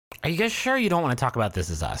Are you guys sure you don't want to talk about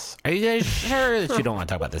This Is Us? Are you guys sure that you don't want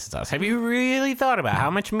to talk about This Is Us? Have you really thought about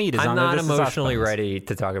how much meat is on the This Is Us? I'm not emotionally ready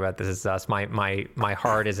to talk about This Is Us. My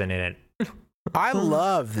heart isn't in it. I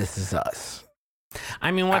love This Is Us.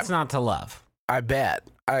 I mean, what's not to love? I bet.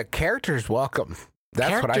 Characters welcome.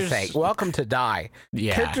 That's what I say. Welcome to die.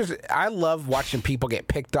 Yeah. Characters. I love watching people get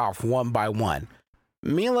picked off one by one.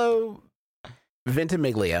 Milo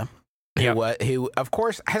Ventimiglia, who of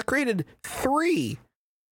course has created 3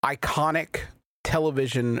 iconic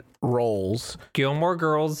television roles. Gilmore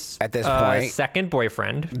Girls At this point. second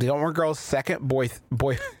boyfriend. Gilmore Girls' second boy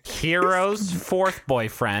Heroes' 4th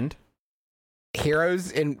boyfriend. Heroes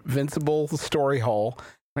Invincible Story Hole.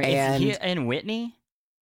 Wait, And is he in Whitney?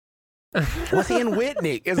 was he in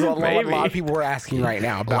Whitney? Is what a lot of people were asking right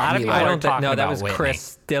now about A lot of Milo. people I are don't think. talking No, that about was Whitney.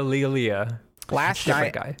 Chris D'Elia. Last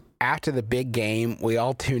Different night, guy. after the big game, we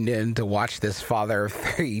all tuned in to watch this father of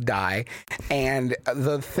 3 die. And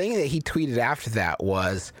the thing that he tweeted after that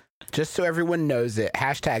was, just so everyone knows it,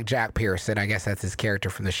 hashtag Jack Pearson, I guess that's his character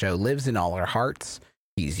from the show, lives in all our hearts.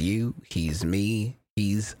 He's you, he's me,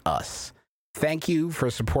 he's us. Thank you for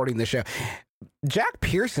supporting the show. Jack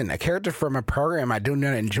Pearson, a character from a program I do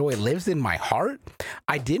not enjoy, lives in my heart.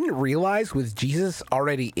 I didn't realize with Jesus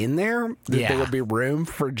already in there that there would be room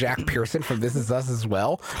for Jack Pearson from This Is Us as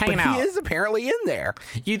well. Hanging but out. he is apparently in there.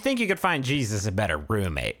 You'd think you could find Jesus a better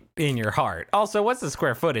roommate in your heart. Also, what's the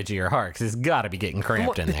square footage of your heart? Because it's got to be getting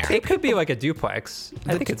cramped in there. It could be like a duplex.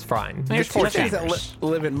 I think it's fine. There's The 4 two things that chambers.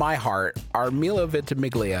 live in my heart are Milo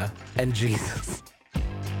Ventimiglia and Jesus.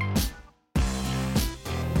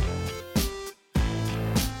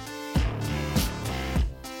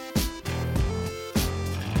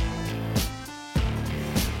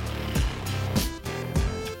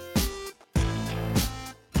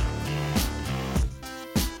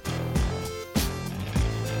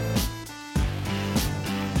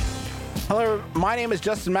 Hello, my name is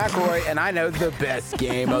Justin McElroy, and I know the best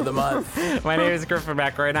game of the month. My name is Griffin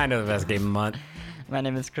McElroy, and I know the best game of the month. My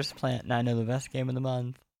name is Chris Plant, and I know the best game of the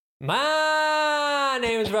month. My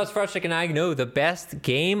name is Russ Frushtick, and I know the best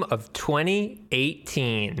game of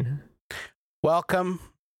 2018. Welcome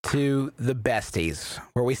to the Besties,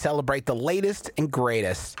 where we celebrate the latest and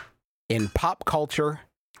greatest in pop culture,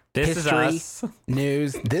 This history, is us.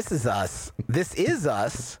 news. This is us. This is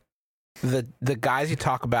us. The guys who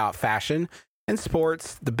talk about fashion and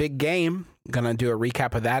sports, the big game. Gonna do a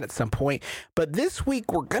recap of that at some point. But this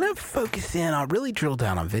week we're gonna focus in on really drill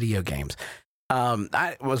down on video games.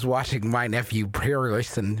 I was watching my nephew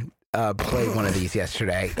Pearson play one of these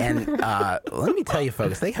yesterday, and let me tell you,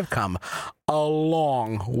 folks, they have come a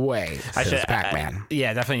long way since Pac-Man.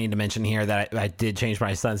 Yeah, definitely need to mention here that I did change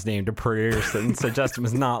my son's name to Pearson, so Justin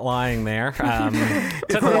was not lying there.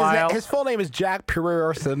 Took a while. His full name is Jack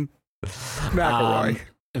Pearson McElroy.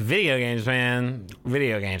 Video games, man.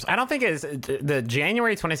 Video games. I don't think the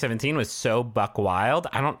January 2017 was so buck wild.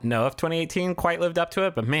 I don't know if 2018 quite lived up to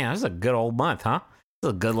it, but man, this is a good old month, huh? This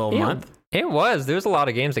is a good little month. It was. There's a lot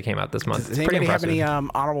of games that came out this month. Does It's pretty anybody have impressive.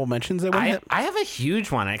 any honorable mentions that we hit? I have a huge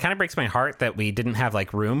one. It kind of breaks my heart that we didn't have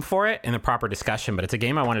like room for it in the proper discussion, but it's a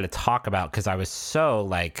game I wanted to talk about because I was so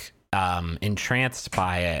like entranced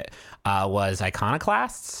by it. Was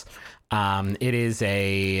Iconoclasts.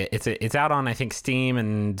 It's out on I think Steam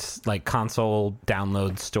and like console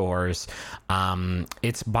download stores.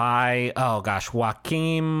 It's by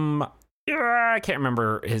Joaquim. I can't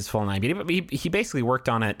remember his full name, but he basically worked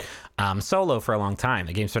on it solo for a long time.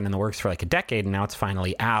 The game's been in the works for like a decade, and now it's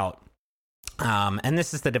finally out. And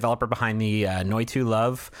this is the developer behind the Noi 2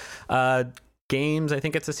 Love games. I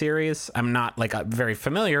think it's a series. I'm not like very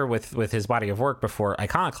familiar with his body of work before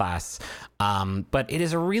Iconoclasts, but it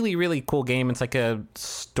is a really, really cool game. It's like a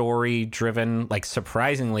story-driven, like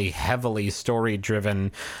surprisingly heavily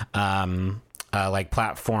story-driven like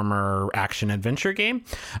platformer action adventure game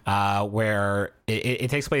where it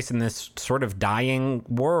takes place in this sort of dying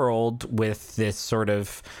world with this sort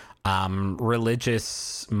of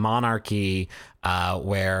religious monarchy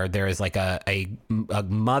where there is like a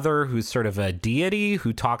mother who's sort of a deity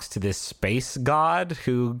who talks to this space god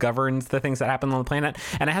who governs the things that happen on the planet,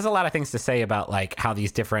 and it has a lot of things to say about like how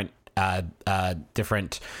these different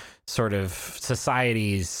sort of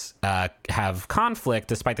societies have conflict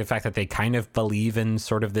despite the fact that they kind of believe in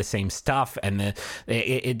sort of the same stuff, and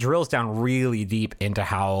it drills down really deep into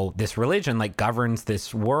how this religion like governs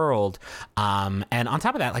this world, and on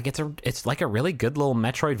top of that, like it's like a really good little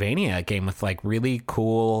Metroidvania game with like really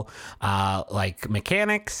cool like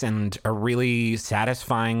mechanics and a really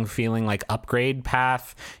satisfying feeling like upgrade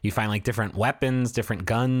path. You find like different weapons, different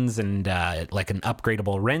guns, and like an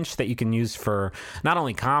upgradable wrench that you can use for not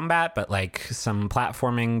only combat that, but like some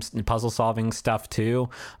platforming, puzzle solving stuff too.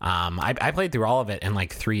 I played through all of it in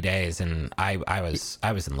like 3 days, and I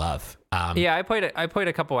was in love. Yeah, I played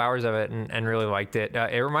a couple hours of it and really liked it.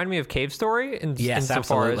 It reminded me of Cave Story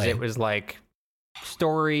insofar as it was like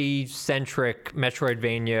story centric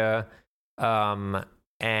Metroidvania,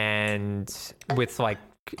 and with like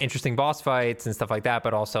interesting boss fights and stuff like that,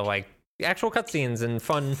 but also like actual cutscenes and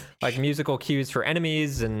fun like musical cues for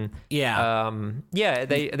enemies. And they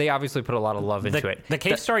obviously put a lot of love into it. The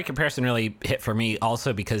Cave Story comparison really hit for me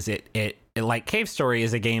also because it like Cave Story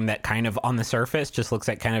is a game that kind of on the surface just looks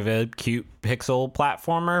like kind of a cute pixel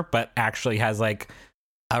platformer, but actually has like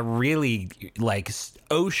a really like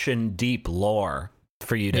ocean deep lore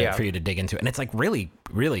for you to dig into, and it's like really,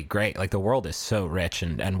 really great. Like the world is so rich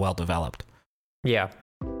and well developed. Yeah.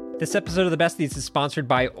 This episode of The Besties is sponsored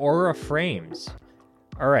by Aura Frames.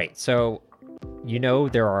 All right, so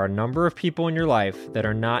there are a number of people in your life that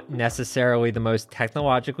are not necessarily the most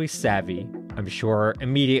technologically savvy. I'm sure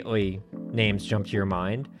immediately names jump to your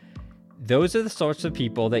mind. Those are the sorts of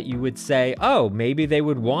people that you would say, oh, maybe they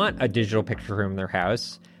would want a digital picture room in their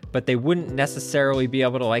house, but they wouldn't necessarily be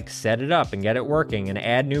able to like set it up and get it working and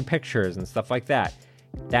add new pictures and stuff like that.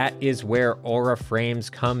 That is where Aura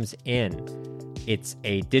Frames comes in. It's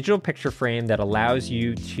a digital picture frame that allows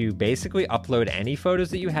you to basically upload any photos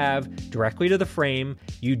that you have directly to the frame.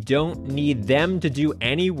 You don't need them to do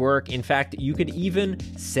any work. In fact, you could even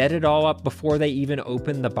set it all up before they even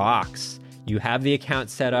open the box. You have the account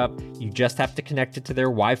set up, you just have to connect it to their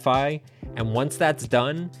Wi-Fi, and once that's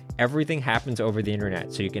done, everything happens over the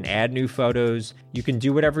internet. So you can add new photos, you can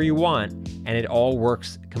do whatever you want, and it all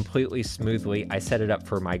works completely smoothly. I set it up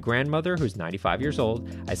for my grandmother, who's 95 years old.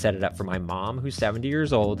 I set it up for my mom, who's 70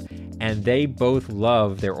 years old, and they both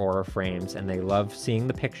love their Aura frames, and they love seeing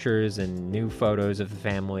the pictures and new photos of the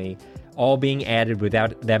family all being added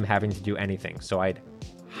without them having to do anything. So I'd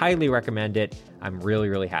highly recommend it. I'm really,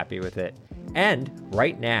 really happy with it. And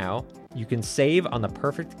right now, you can save on the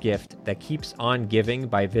perfect gift that keeps on giving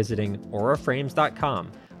by visiting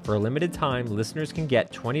auraframes.com. For a limited time, listeners can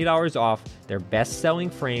get $20 off their best-selling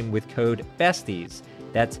frame with code BESTIES.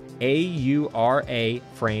 That's AURA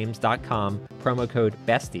frames.com, promo code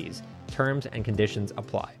BESTIES. Terms and conditions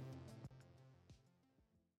apply.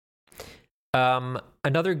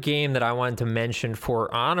 Another game that I wanted to mention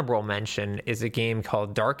for honorable mention is a game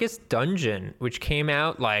called Darkest Dungeon, which came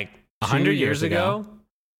out like 100 years ago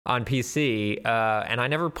on PC, and I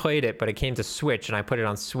never played it, but it came to Switch, and I put it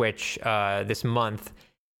on Switch this month,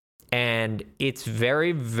 and it's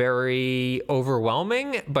very, very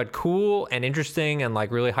overwhelming, but cool and interesting and like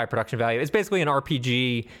really high production value. It's basically an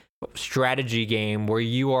RPG strategy game where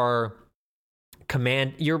you're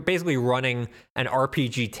basically running an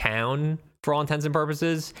RPG town for all intents and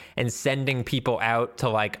purposes, and sending people out to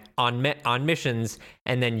like on missions,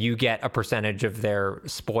 and then you get a percentage of their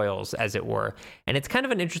spoils, as it were. And it's kind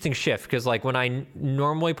of an interesting shift because like when I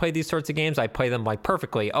normally play these sorts of games, I play them like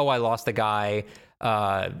perfectly. Oh, I lost a guy.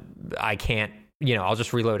 I can't, I'll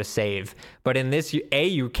just reload a save. But in this,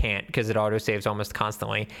 you can't because it auto saves almost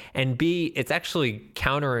constantly. And B, it's actually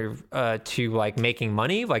counter to like making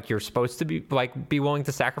money. Like you're supposed to be willing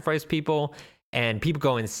to sacrifice people. And people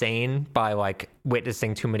go insane by like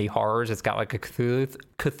witnessing too many horrors. It's got like a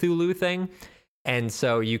Cthulhu thing. And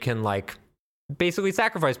so you can like basically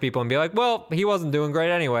sacrifice people and be like, well, he wasn't doing great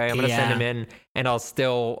anyway. I'm going to send him in and I'll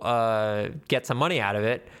still get some money out of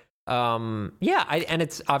it. And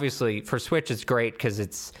it's obviously for Switch, it's great because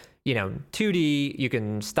it's, 2D. You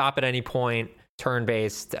can stop at any point,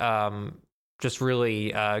 turn-based. Just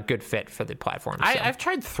really good fit for the platform. So. I've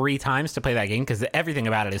tried 3 times to play that game because everything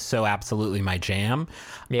about it is so absolutely my jam.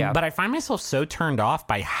 Yeah. But I find myself so turned off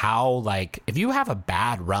by how, like, if you have a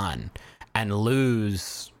bad run and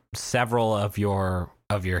lose several of your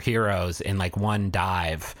heroes in like one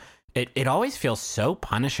dive, it always feels so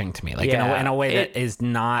punishing to me. Like in a way that is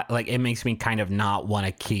not like, it makes me kind of not want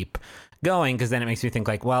to keep going because then it makes me think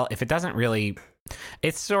like, well, if it doesn't really.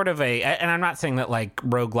 It's sort of and I'm not saying that like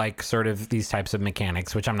roguelike sort of these types of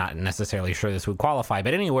mechanics, which I'm not necessarily sure this would qualify,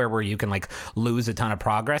 but anywhere where you can like lose a ton of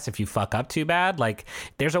progress if you fuck up too bad, like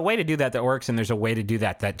there's a way to do that works, and there's a way to do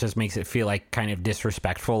that just makes it feel like kind of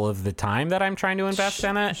disrespectful of the time that I'm trying to invest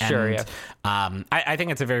in it. Sure, and, I think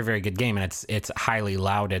it's a very, very good game, and it's highly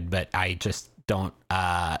lauded, but I just don't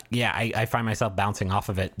I find myself bouncing off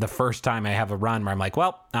of it the first time I have a run where I'm like,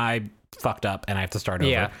 well, I fucked up and I have to start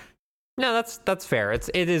over. No, that's fair. It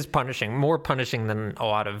is punishing, more punishing than a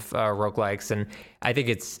lot of roguelikes. And I think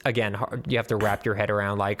it's, again, hard. You have to wrap your head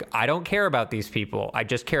around, like, I don't care about these people. I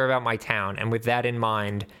just care about my town. And with that in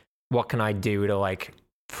mind, what can I do to, like,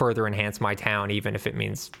 further enhance my town, even if it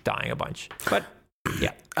means dying a bunch. But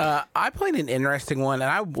yeah. I played an interesting one, and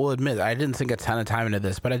I will admit I didn't sink a ton of time into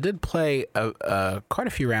this, but I did play quite a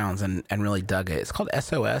few rounds and really dug it. It's called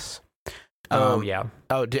SOS. Yeah.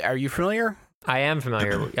 Are you familiar? I am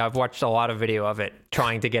familiar. I've watched a lot of video of it,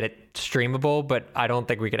 trying to get it streamable, but I don't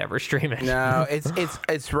think we could ever stream it. No,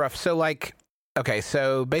 it's rough. So like, okay,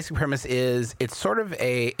 so basic premise is it's sort of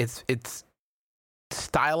it's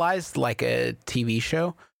stylized like a TV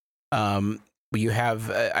show. You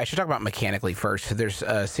have I should talk about mechanically first. So there's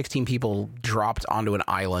 16 people dropped onto an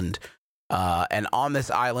island, and on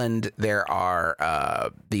this island there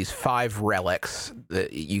are these 5 relics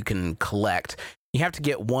that you can collect. You have to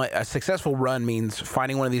get one. A successful run means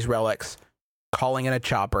finding one of these relics, calling in a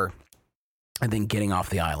chopper, and then getting off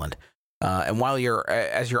the island. And while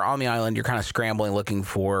as you're on the island, you're kind of scrambling, looking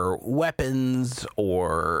for weapons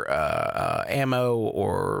or ammo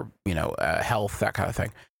or health, that kind of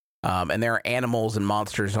thing. And there are animals and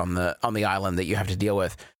monsters on the island that you have to deal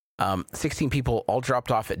with. 16 people all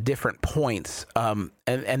dropped off at different points. And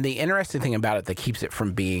the interesting thing about it that keeps it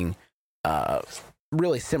from being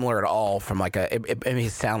really similar at all, from like it may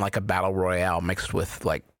sound like a battle royale mixed with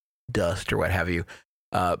like Dust or what have you.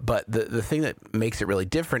 But the thing that makes it really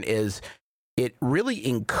different is it really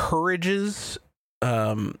encourages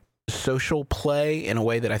social play in a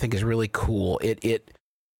way that I think is really cool.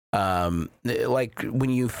 Like when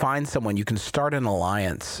you find someone, you can start an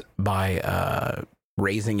alliance by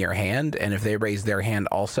raising your hand, and if they raise their hand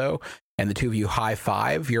also, and the two of you high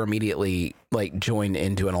five, you're immediately like joined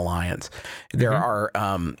into an alliance. There are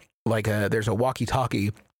there's a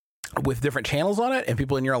walkie-talkie with different channels on it, and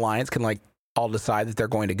people in your alliance can like all decide that they're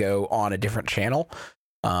going to go on a different channel,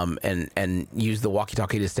 and use the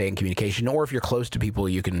walkie-talkie to stay in communication. Or if you're close to people,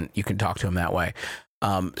 you can talk to them that way.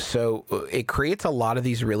 So it creates a lot of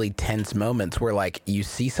these really tense moments where like you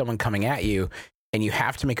see someone coming at you and you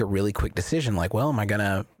have to make a really quick decision. Like, well, am I going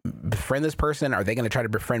to befriend this person? Are they going to try to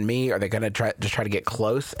befriend me? Are they going to try to get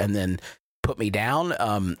close and then put me down?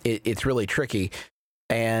 It's really tricky.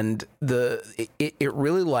 And it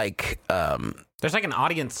really like, there's like an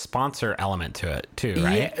audience sponsor element to it too,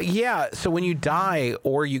 right? Yeah. So when you die,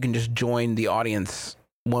 or you can just join the audience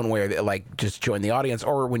one way, or like just join the audience,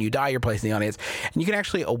 or when you die, you're placed in the audience, and you can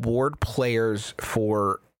actually award players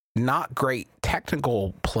for not great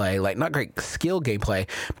technical play, like not great skill gameplay,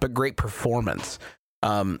 but great performance.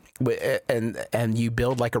 And you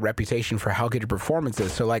build like a reputation for how good your performance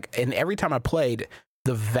is. So like, and every time I played,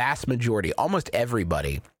 the vast majority, almost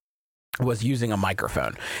everybody, was using a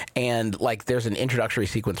microphone. And like there's an introductory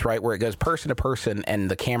sequence, right, where it goes person to person,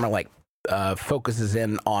 and the camera like focuses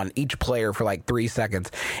in on each player for like 3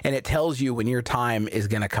 seconds, and it tells you when your time is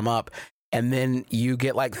going to come up, and then you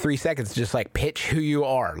get like 3 seconds to just like pitch who you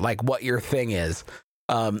are, like what your thing is.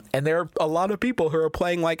 And there are a lot of people who are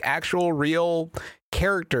playing like actual real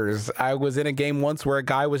characters. I was in a game once where a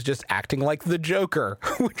guy was just acting like the Joker,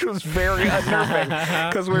 which was very unnerving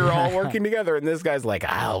because we were all working together, and this guy's like,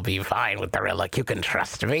 I'll be fine with the relic, you can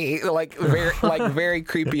trust me. Like very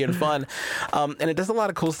creepy and fun. And it does a lot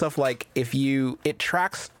of cool stuff. Like it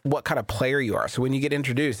tracks what kind of player you are. So when you get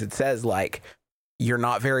introduced, it says like, you're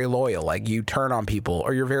not very loyal, like you turn on people,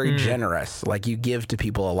 or you're very generous, like you give to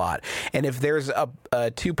people a lot. And if there's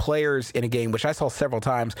two players in a game, which I saw several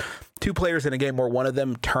times, 2 players in a game where one of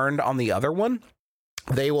them turned on the other one,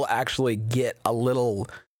 they will actually get a little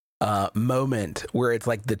moment where it's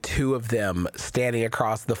like the 2 of them standing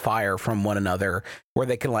across the fire from one another, where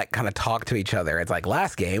they can like kind of talk to each other. It's like,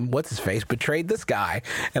 last game, what's his face betrayed this guy,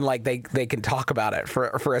 and like they can talk about it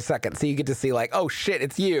for a second, so you get to see like, oh shit,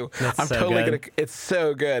 it's you. I'm so totally good. It's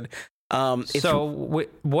so good.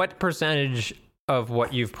 What percentage of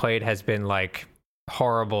what you've played has been like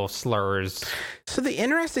horrible slurs? So the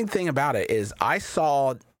interesting thing about it is I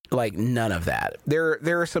saw like none of that.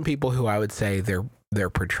 There are some people who I would say their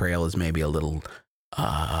portrayal is maybe a little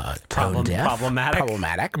tone deaf,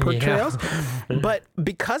 problematic portrayals. Yeah. But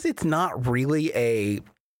because it's not really a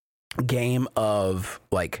game of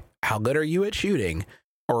like, how good are you at shooting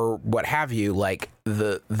or what have you, like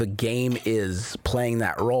the game is playing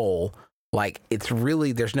that role. Like it's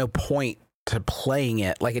really, there's no point to playing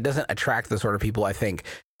it. Like it doesn't attract the sort of people I think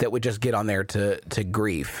that would just get on there to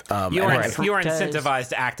grief. You are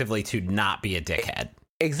incentivized actively to not be a dickhead.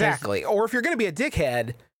 Exactly. Or if you're going to be a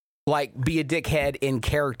dickhead, like be a dickhead in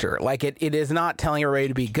character. Like it is not telling everybody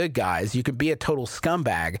to be good guys. You could be a total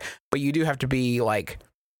scumbag, but you do have to be like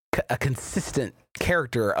a consistent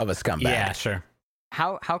character of a scumbag. Yeah, sure.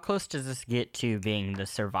 How close does this get to being the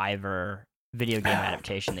Survivor video game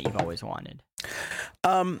adaptation that you've always wanted?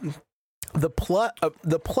 The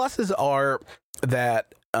pluses are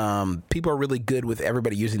that people are really good with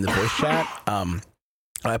everybody using the voice chat.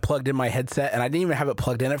 I plugged in my headset, and I didn't even have it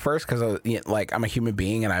plugged in at first because, like, I'm a human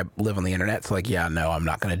being and I live on the internet. So, like, yeah, no, I'm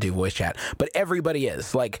not going to do voice chat. But everybody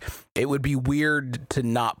is. Like, it would be weird to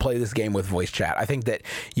not play this game with voice chat. I think that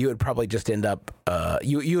you would probably just end up,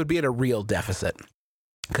 you would be at a real deficit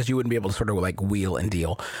because you wouldn't be able to sort of, like, wheel and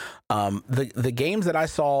deal. The games that I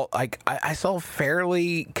saw, like, I saw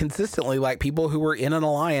fairly consistently, like, people who were in an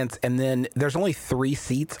alliance, and then there's only 3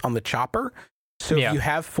 seats on the chopper. So if you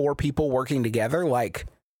have 4 people working together, like,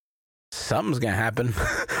 something's gonna happen.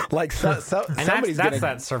 Like, somebody's that's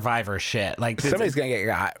that survivor shit. Like, somebody's gonna get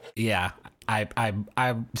got. Yeah, I've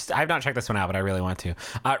not checked this one out, but I really want to.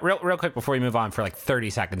 Real quick before we move on for like 30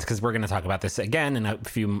 seconds, because we're going to talk about this again in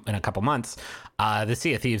a couple months. The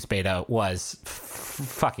Sea of Thieves beta was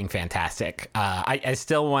fucking fantastic. I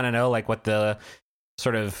still want to know like what the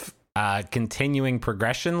sort of continuing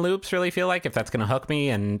progression loops really feel like, if that's going to hook me,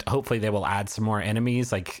 and hopefully they will add some more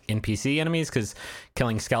enemies, like NPC enemies, because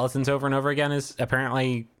killing skeletons over and over again is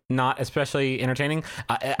apparently not especially entertaining.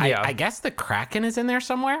 I guess the Kraken is in there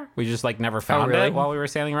somewhere. We just like never found it while we were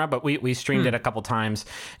sailing around, but we streamed it a couple times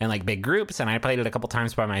in like big groups, and I played it a couple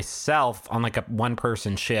times by myself on like a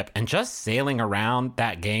 1-person ship, and just sailing around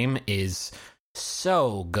that game is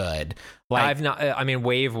so good. Like, I've not, I mean,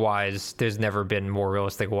 wave wise, there's never been more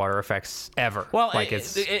realistic water effects ever. Well, like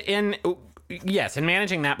yes, and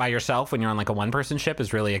managing that by yourself when you're on like a 1-person ship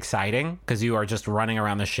is really exciting, because you are just running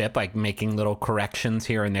around the ship, like making little corrections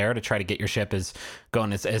here and there to try to get your ship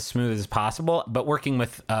going as smooth as possible. But working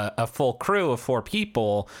with a full crew of 4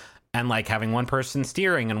 people, and like having 1 person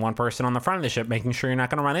steering and 1 person on the front of the ship making sure you're not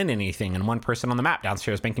going to run into anything, and 1 person on the map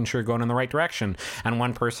downstairs making sure you're going in the right direction, and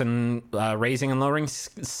 1 person raising and lowering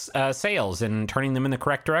sails and turning them in the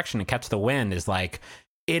correct direction to catch the wind, is like,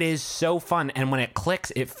 it is so fun. And when it clicks,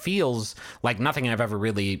 it feels like nothing I've ever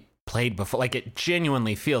really played before. Like, it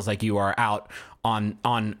genuinely feels like you are out on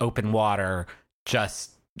open water,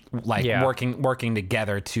 just like working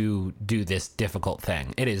together to do this difficult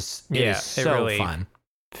thing. It is so really fun.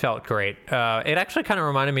 Felt great. It actually kind of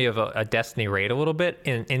reminded me of a Destiny raid a little bit,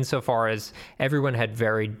 insofar as everyone had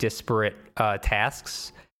very disparate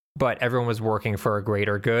tasks, but everyone was working for a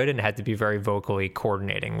greater good and had to be very vocally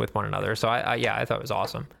coordinating with one another. So I thought it was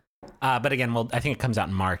awesome. But again, I think it comes out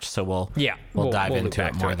in March, so we'll dive into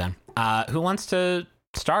it more then. Who wants to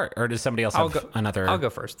start, or does somebody else have another? I'll go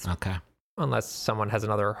first. Okay. Unless someone has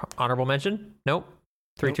another honorable mention. Nope.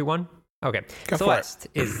 3, 2, 1. Okay. Celeste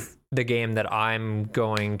is the game that I'm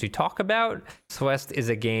going to talk about. Celeste is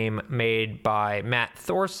a game made by Matt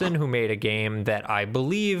Thorson, who made a game that I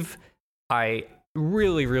believe I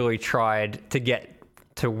really, really tried to get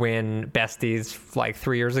to win Besties like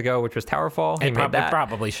 3 years ago, which was Towerfall. It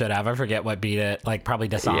probably should have. I forget what beat it. Like probably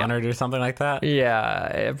Dishonored or something like that.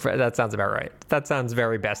 Yeah, that sounds about right. That sounds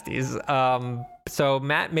very Besties. So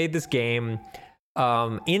Matt made this game.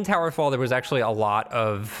 In Towerfall, there was actually a lot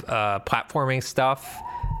of platforming stuff,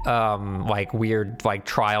 like weird like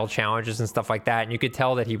trial challenges and stuff like that. And you could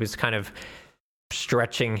tell that he was kind of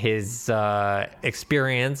stretching his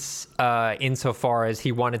experience insofar as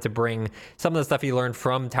he wanted to bring some of the stuff he learned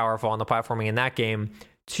from Towerfall and the platforming in that game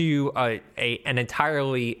to an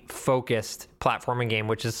entirely focused platforming game,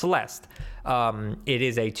 which is Celeste. It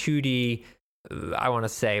is a 2D, I want to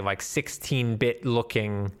say like 16-bit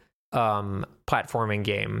looking platforming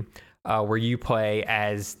game where you play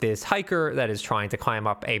as this hiker that is trying to climb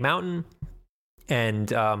up a mountain,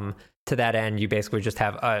 and to that end you basically just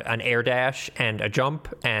have an air dash and a jump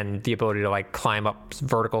and the ability to like climb up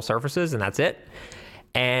vertical surfaces, and that's it.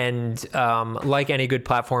 And like any good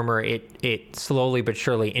platformer, it slowly but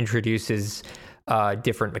surely introduces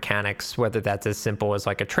different mechanics, whether that's as simple as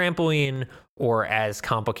like a trampoline or as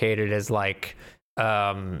complicated as like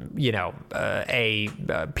a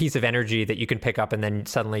piece of energy that you can pick up and then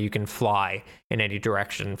suddenly you can fly in any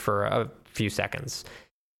direction for a few seconds.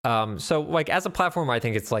 So like as a platformer, I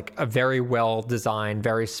think it's like a very well designed,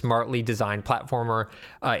 very smartly designed platformer.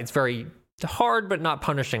 It's very hard, but not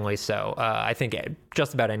punishingly so. I think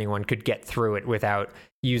just about anyone could get through it without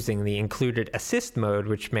using the included assist mode,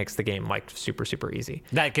 which makes the game like super, super easy.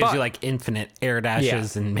 That gives you like infinite air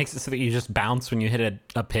dashes and makes it so that you just bounce when you hit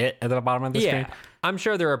a pit at the bottom of the screen. I'm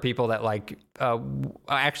sure there are people that like,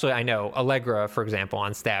 actually I know Allegra, for example,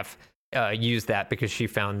 on staff, used that because she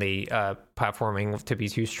found the platforming to be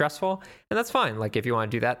too stressful, and that's fine. Like if you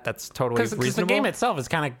want to do that, that's totally reasonable. Because the game itself is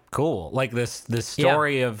kind of cool. Like this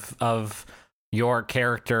story of your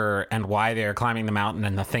character and why they're climbing the mountain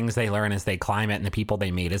and the things they learn as they climb it and the people they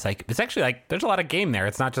meet is like, it's actually like there's a lot of game there.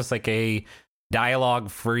 It's not just like a dialogue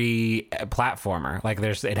free platformer. Like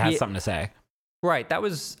it has something to say. Right. That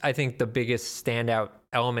was, I think, the biggest standout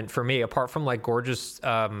element for me, apart from like gorgeous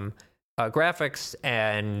graphics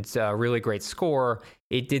and really great score.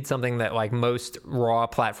 It did something that like most raw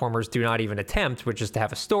platformers do not even attempt, which is to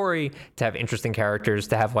have a story, to have interesting characters,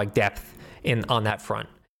 to have like depth on that front.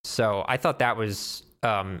 So I thought that was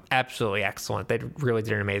absolutely excellent. They really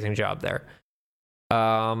did an amazing job there.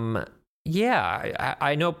 Yeah,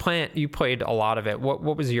 I know Plant, you played a lot of it.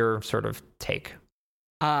 What was your sort of take?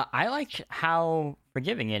 I like how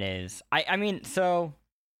forgiving it is. I mean, so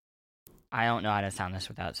I don't know how to sound this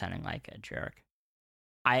without sounding like a jerk.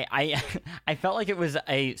 I I felt like it was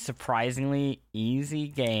a surprisingly easy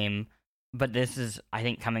game, but this is, I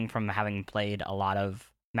think, coming from having played a lot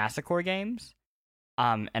of Massacre games.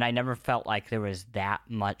 And I never felt like there was that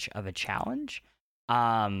much of a challenge.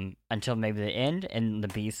 Until maybe the end and the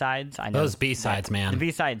B-sides. I know those B-sides, man. The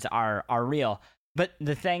B-sides are real. But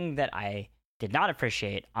the thing that I did not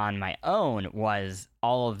appreciate on my own was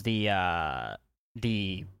all of the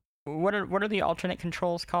what are the alternate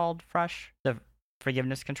controls called, Fresh? The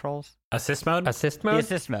forgiveness controls? Assist mode? Assist The mode?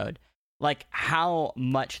 assist mode. Like how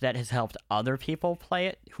much that has helped other people play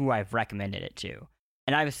it who I've recommended it to.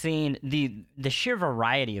 And I've seen the sheer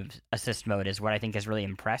variety of assist mode is what I think is really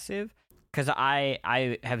impressive. Because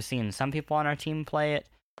I have seen some people on our team play it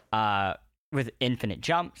with infinite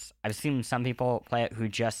jumps. I've seen some people play it who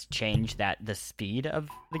just changed the speed of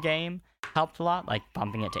the game helped a lot, like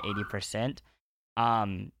bumping it to 80%.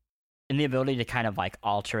 And the ability to kind of like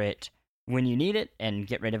alter it when you need it and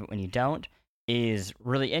get rid of it when you don't is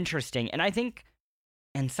really interesting. And I think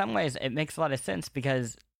in some ways it makes a lot of sense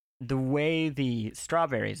because the way the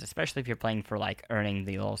strawberries, especially if you're playing for like earning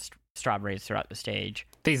the little strawberries throughout the stage.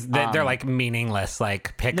 They're like meaningless,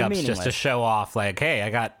 like pickups just to show off, like, hey, I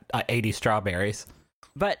got 80 strawberries.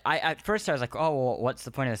 But at first I was like, oh, well, what's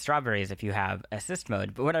the point of the strawberries if you have assist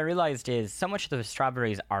mode? But what I realized is so much of those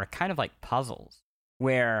strawberries are kind of like puzzles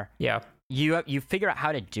where you figure out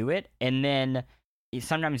how to do it, and then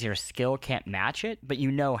sometimes your skill can't match it, but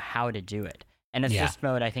you know how to do it. And assist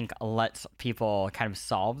mode, I think, lets people kind of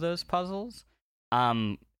solve those puzzles.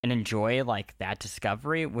 And enjoy like that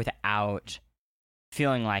discovery without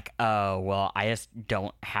feeling like, oh, well, I just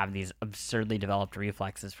don't have these absurdly developed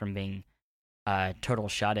reflexes from being total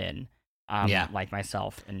shut-in, like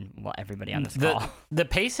myself and everybody on this call. The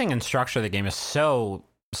pacing and structure of the game is so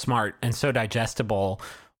smart and so digestible,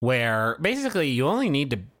 where basically you only need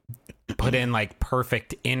to put in like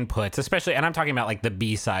perfect inputs, especially, and I'm talking about like the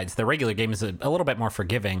B-sides. The regular game is a little bit more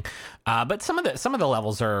forgiving, but some of the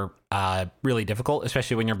levels are really difficult,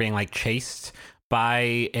 especially when you're being like chased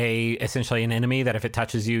by essentially an enemy that if it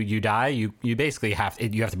touches you, you die. You basically have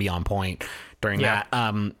to be on point during that.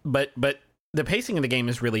 But the pacing of the game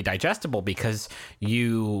is really digestible because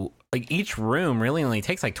each room really only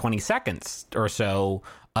takes like 20 seconds or so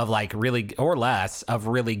of like really or less of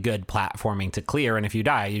really good platforming to clear, and if you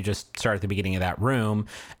die, you just start at the beginning of that room,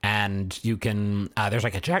 and you can there's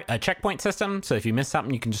like a checkpoint system, so if you miss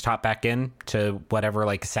something, you can just hop back in to whatever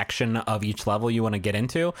like section of each level you want to get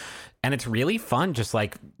into, and it's really fun just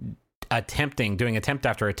like doing attempt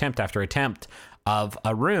after attempt after attempt of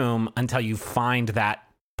a room until you find that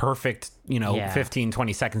perfect 15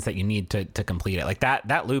 20 seconds that you need to complete it. Like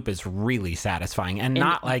that loop is really satisfying and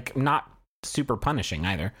not super punishing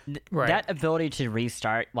either. Right. That ability to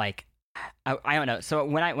restart, like I don't know. So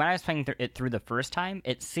when I was playing it through the first time,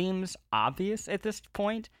 it seems obvious at this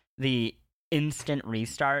point, the instant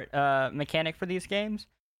restart mechanic for these games.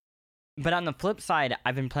 But on the flip side,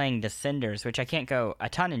 I've been playing Descenders, which I can't go a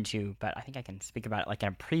ton into, but I think I can speak about it like in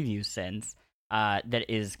a preview sense. That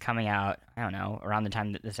is coming out, I don't know, around the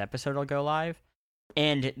time that this episode will go live.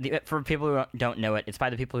 And for people who don't know it, it's by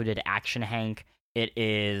the people who did Action Hank. It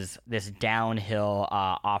is this downhill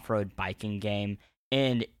off-road biking game,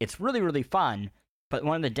 and it's really, really fun. But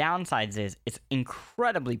one of the downsides is it's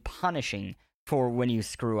incredibly punishing for when you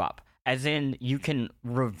screw up, as in you can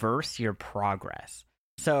reverse your progress.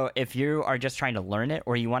 So if you are just trying to learn it,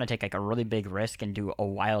 or you want to take like a really big risk and do a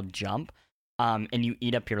wild jump, and you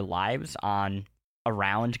eat up your lives on a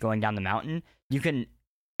round going down the mountain,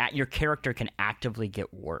 your character can actively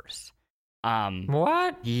get worse.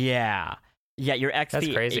 What? Yeah. Yeah, your XP, That's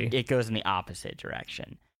crazy. It goes in the opposite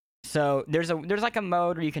direction. So there's like a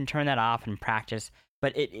mode where you can turn that off and practice,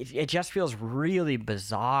 but it just feels really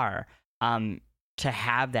bizarre to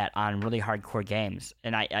have that on really hardcore games.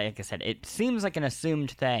 And I like I said, it seems like an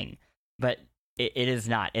assumed thing, but it is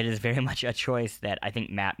not. It is very much a choice that I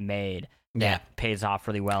think Matt made that pays off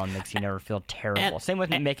really well and makes you never feel terrible. Same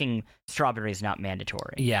with making strawberries not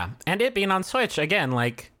mandatory. Yeah, and it being on Switch, again,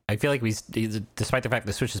 like, I feel like despite the fact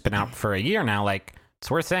the Switch has been out for a year now, like, it's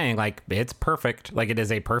worth saying, like, it's perfect. Like, it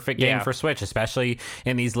is a perfect game for Switch, especially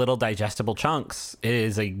in these little digestible chunks. It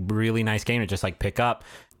is a really nice game to just like pick up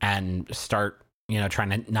and start, trying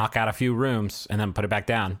to knock out a few rooms and then put it back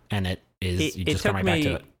down. And you just come right back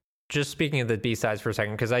to it. Just speaking of the B-sides for a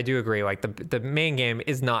second, because I do agree, like the main game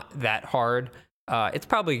is not that hard. It's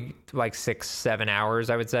probably like 6-7 hours,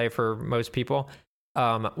 I would say, for most people.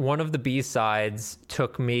 One of the B-sides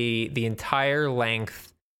took me the entire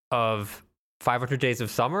length of 500 Days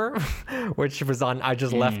of Summer, which was I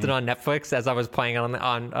just left it on Netflix as I was playing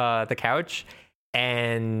on the couch,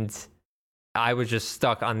 and I was just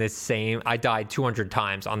stuck on I died 200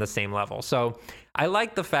 times on the same level. So I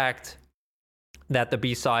like the fact that the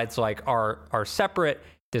B-sides like are separate.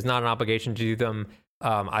 There's not an obligation to do them.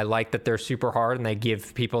 I like that they're super hard and they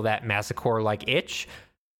give people that Massacre like itch.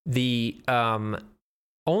 The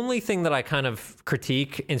only thing that I kind of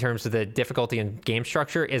critique in terms of the difficulty and game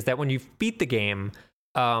structure is that when you beat the game,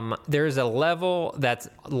 there's a level that's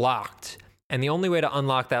locked. And the only way to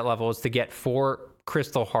unlock that level is to get 4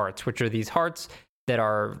 crystal hearts, which are these hearts that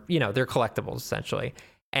are, they're collectibles essentially.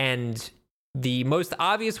 And the most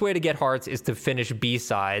obvious way to get hearts is to finish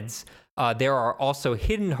B-sides. There are also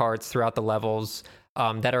hidden hearts throughout the levels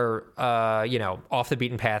that are, off the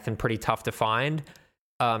beaten path and pretty tough to find.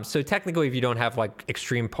 So technically, if you don't have like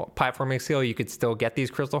extreme platforming skill, you could still get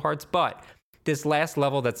these crystal hearts. But this last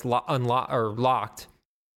level that's locked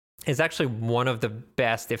is actually one of the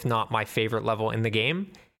best, if not my favorite level in the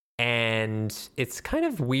game. And it's kind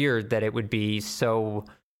of weird that it would be so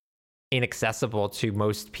inaccessible to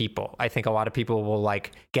most people. I think a lot of people will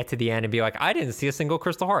like get to the end and be like, I didn't see a single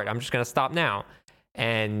crystal heart. I'm just going to stop now.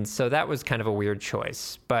 And so that was kind of a weird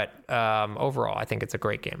choice. But overall, I think it's a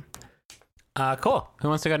great game. Cool. Who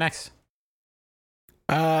wants to go next?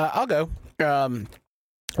 I'll go.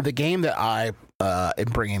 The game that I am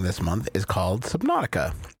bringing this month is called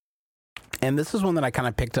Subnautica. And this is one that I kind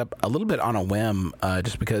of picked up a little bit on a whim,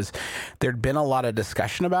 just because there'd been a lot of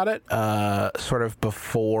discussion about it sort of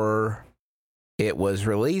before it was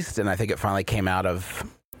released. And I think it finally came out of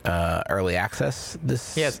early access.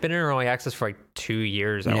 It's been in early access for like 2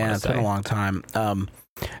 years. It's been a long time.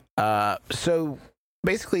 So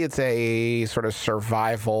basically, it's a sort of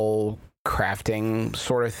survival crafting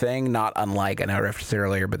sort of thing, not unlike, I know I referenced it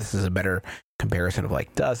earlier, but this is a better comparison of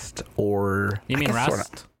like Dust or... You mean Rust? Sort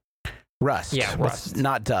of, Rust. Yeah, Rust.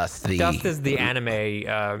 Not Dust. Dust is the anime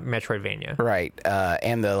Metroidvania. Right.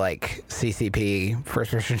 And the like CCP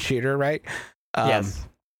first-person shooter, right? Yes.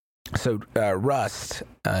 So Rust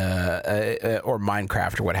or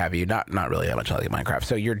Minecraft or what have you, not really that much like Minecraft.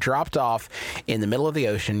 So you're dropped off in the middle of the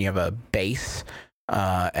ocean. You have a base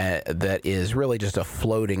that is really just a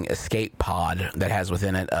floating escape pod that has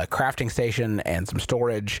within it a crafting station and some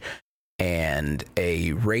storage and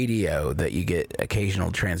a radio that you get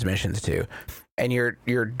occasional transmissions to. And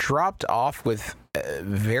you're dropped off with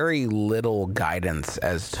very little guidance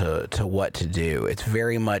as to what to do. It's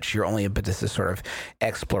very much your only impetus is sort of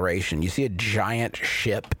exploration. You see a giant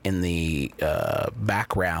ship in the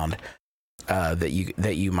background that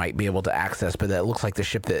you might be able to access, but that looks like the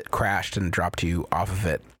ship that crashed and dropped you off of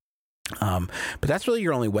it. But that's really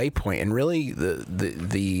your only waypoint, and really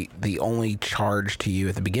the only charge to you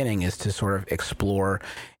at the beginning is to sort of explore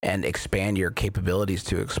and expand your capabilities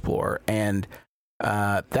to explore. And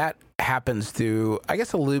that happens through, I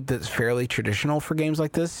guess, a loop that's fairly traditional for games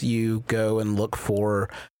like this. You go and look for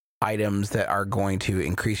items that are going to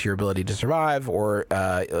increase your ability to survive, or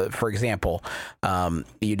for example,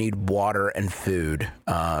 you need water and food,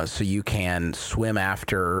 so you can swim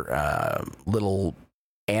after little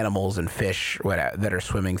animals and fish that are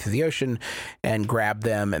swimming through the ocean and grab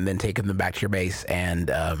them and then take them back to your base. And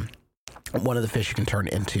one of the fish you can turn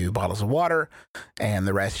into bottles of water, and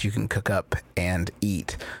the rest you can cook up and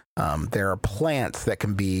eat. There are plants that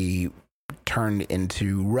can be turned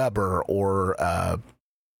into rubber or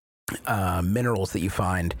minerals that you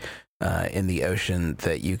find in the ocean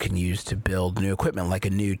that you can use to build new equipment, like a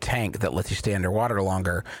new tank that lets you stay underwater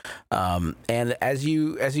longer. And as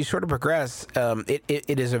you sort of progress, it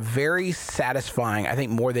is a very satisfying, I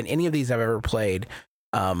think more than any of these I've ever played.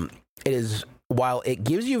 It is, while it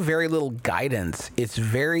gives you very little guidance, it's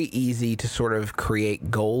very easy to sort of create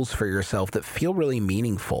goals for yourself that feel really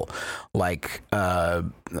meaningful. Like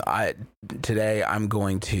today I'm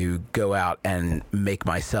going to go out and make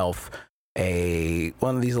myself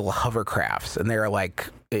one of these little hovercrafts, and there are like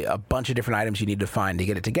a bunch of different items you need to find to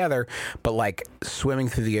get it together, but like swimming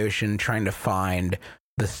through the ocean trying to find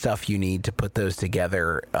the stuff you need to put those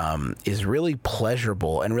together is really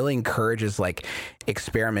pleasurable and really encourages like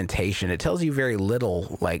experimentation. It tells you very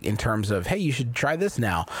little, like in terms of, hey, you should try this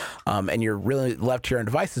now, and you're really left to your own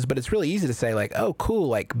devices. But it's really easy to say like, oh, cool,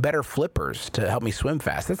 like better flippers to help me swim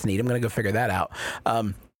fast. That's neat. I'm gonna go figure that out.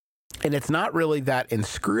 And it's not really that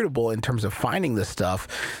inscrutable in terms of finding this stuff.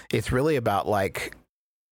 It's really about like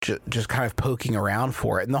just kind of poking around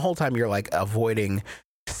for it. And the whole time you're like avoiding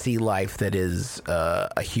sea life that is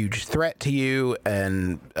a huge threat to you,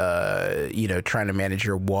 and, trying to manage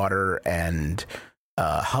your water and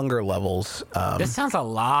hunger levels. This sounds a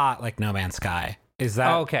lot like No Man's Sky. Is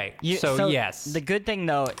that okay? So yes. The good thing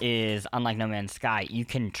though is, unlike No Man's Sky, you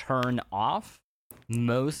can turn off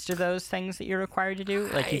most of those things that you're required to do.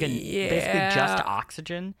 Like you can basically just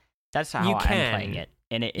oxygen. That's how I'm playing it,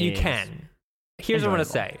 and you can. Here's what I'm gonna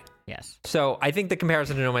say. Yes. So I think the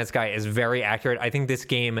comparison to No Man's Sky is very accurate. I think this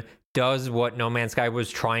game does what No Man's Sky was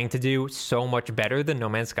trying to do so much better than No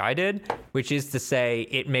Man's Sky did, which is to say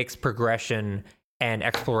it makes progression and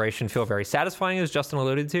exploration feel very satisfying, as Justin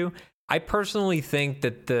alluded to. I personally think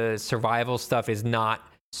that the survival stuff is not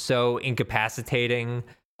so incapacitating.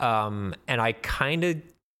 And I kind of...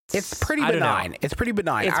 It's pretty benign. It's pretty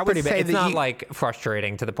benign. It's not like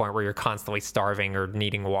frustrating to the point where you're constantly starving or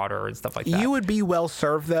needing water and stuff like that. You would be well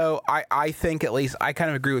served, though. I think, at least, I kind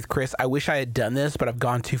of agree with Chris. I wish I had done this, but I've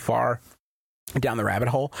gone too far down the rabbit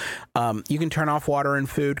hole. You can turn off water and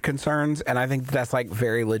food concerns, and I think that's like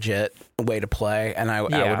very legit way to play, and I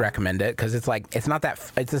would recommend it, because it's like, it's not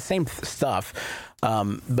that, it's the same stuff,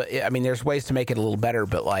 but I mean, there's ways to make it a little better,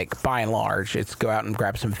 but like by and large, it's go out and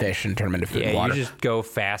grab some fish and turn them into food and water. You just go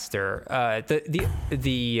faster. The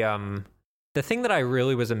thing that I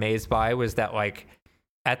really was amazed by was that, like,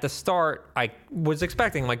 at the start, I was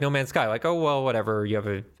expecting like No Man's Sky, like, oh well, whatever, you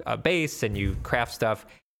have a base and you craft stuff.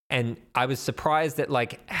 And I was surprised at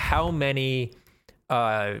like how many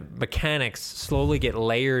mechanics slowly get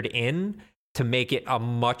layered in to make it a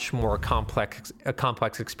much more complex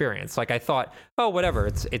experience. Like I thought, oh, whatever,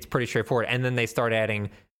 it's pretty straightforward. And then they start adding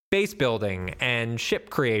base building and ship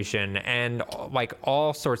creation and like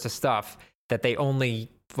all sorts of stuff that they only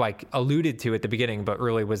like alluded to at the beginning, but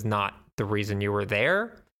really was not the reason you were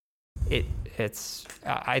there. It's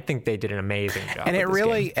I think they did an amazing job. And it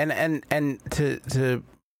really game. and to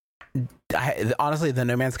honestly, the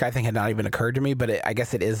No Man's Sky thing had not even occurred to me, but I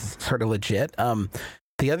guess it is sort of legit.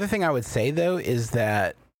 The other thing I would say, though, is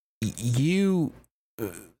that the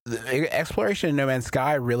exploration in No Man's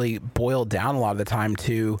Sky really boiled down a lot of the time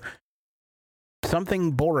to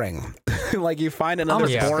something boring. Like you find another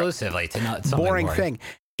exclusively to not boring thing.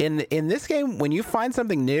 In this game, when you find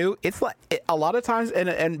something new, it's like a lot of times,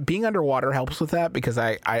 and being underwater helps with that, because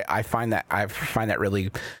I find that really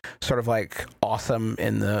sort of like awesome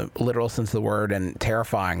in the literal sense of the word and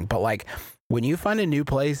terrifying. But like when you find a new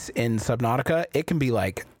place in Subnautica, it can be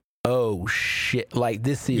like, oh shit, like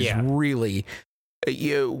this is really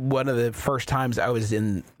one of the first times I was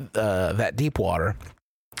in that deep water.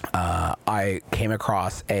 I came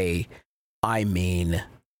across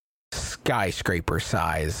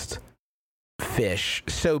skyscraper-sized fish,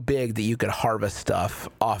 so big that you could harvest stuff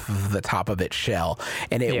off of the top of its shell,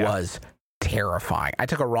 and it was terrifying. I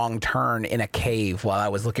took a wrong turn in a cave while I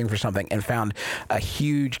was looking for something and found a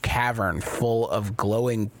huge cavern full of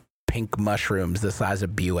glowing pink mushrooms the size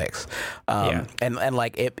of Buicks. And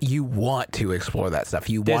like you want to explore that stuff.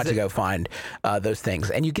 You want to go find those things,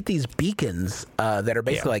 and you get these beacons that are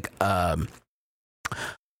basically like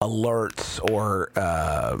alerts or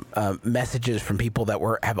messages from people that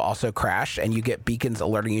have also crashed, and you get beacons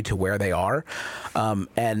alerting you to where they are,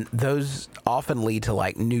 and those often lead to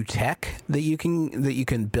like new tech that you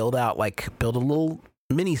can build out, like build a little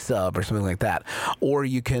mini sub or something like that, or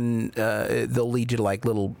you can they'll lead you to like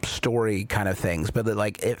little story kind of things, but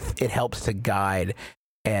it helps to guide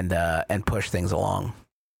and push things along.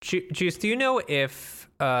 Juice, do you know if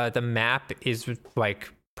the map is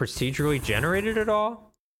like procedurally generated at all?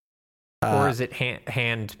 Or is it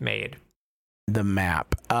handmade? The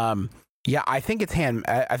map. Yeah, I think it's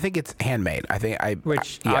handmade.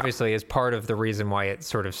 Which obviously is part of the reason why it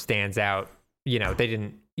sort of stands out. You know, they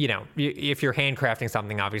didn't. You know, if you're handcrafting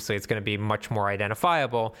something, obviously it's going to be much more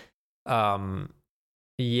identifiable. I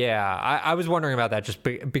was wondering about that just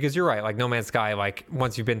because you're right. Like No Man's Sky, like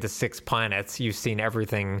once you've been to 6 planets, you've seen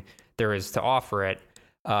everything there is to offer it.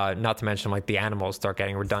 Not to mention like the animals start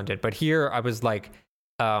getting redundant. But here I was like,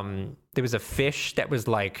 there was a fish that was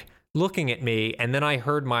like looking at me, and then I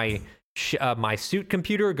heard my suit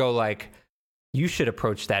computer go like, "You should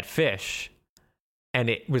approach that fish," and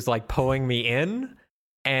it was like pulling me in.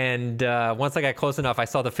 And once I got close enough, I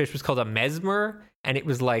saw the fish was called a mesmer, and it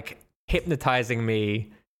was like hypnotizing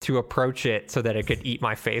me to approach it so that it could eat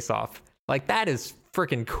my face off. Like, that is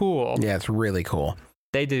freaking cool. Yeah, it's really cool.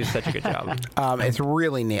 They do such a good job. It's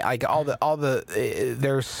really neat. Like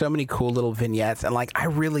there's so many cool little vignettes, and like I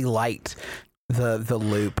really liked the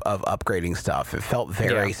loop of upgrading stuff. It felt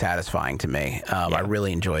very satisfying to me. I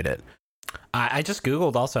really enjoyed it. I just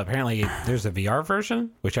Googled also. Apparently, there's a VR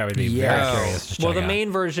version, which I would be very curious to check Well, the out.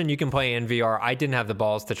 main version you can play in VR. I didn't have the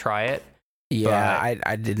balls to try it. Yeah,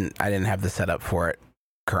 I didn't have the setup for it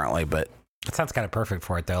currently, but It sounds kind of perfect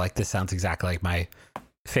for it, though. Like, this sounds exactly like my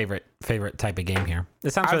favorite type of game here.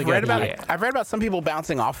 This sounds really good. I've read about some people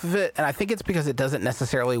bouncing off of it, and I think it's because it doesn't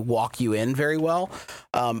necessarily walk you in very well.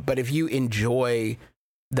 But if you enjoy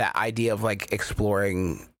that idea of like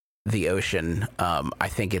exploring the ocean, I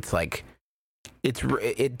think it's like it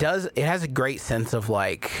has a great sense of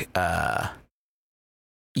like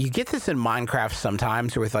you get this in Minecraft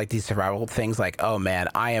sometimes with like these survival things like, oh man,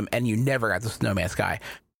 and you never got the No Man's Sky.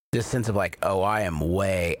 This sense of like, oh, I'm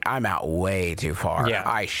out way too far. Yeah.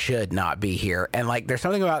 I should not be here. And like, there's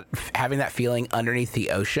something about having that feeling underneath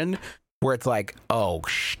the ocean where it's like, oh,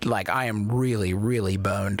 like I am really, really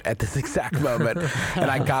boned at this exact moment,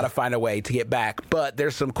 and I gotta find a way to get back. But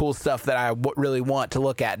there's some cool stuff that I really want to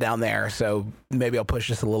look at down there, so maybe I'll push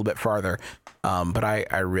this a little bit farther. But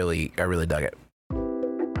I really dug it.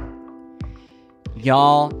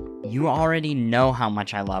 Y'all, you already know how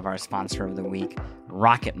much I love our sponsor of the week,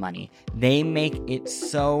 Rocket Money. They make it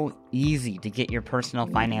so easy to get your personal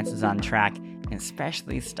finances on track, and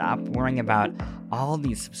especially stop worrying about all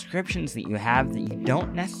these subscriptions that you have that you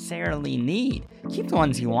don't necessarily need. Keep the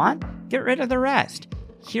ones you want, get rid of the rest.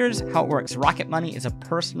 Here's how it works. Rocket Money is a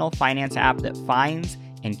personal finance app that finds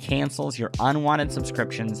and cancels your unwanted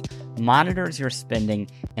subscriptions, monitors your spending,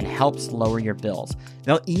 and helps lower your bills.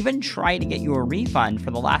 They'll even try to get you a refund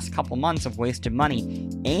for the last couple months of wasted money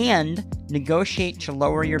and negotiate to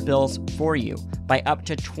lower your bills for you by up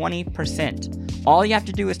to 20%. All you have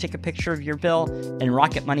to do is take a picture of your bill, and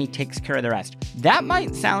Rocket Money takes care of the rest. That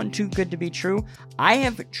might sound too good to be true. I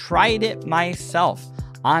have tried it myself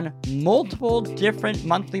on multiple different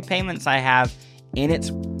monthly payments I have, and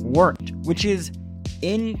it's worked, which is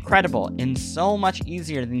incredible and so much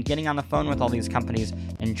easier than getting on the phone with all these companies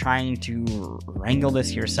and trying to wrangle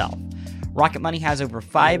this yourself. Rocket Money has over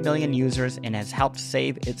 5 million users and has helped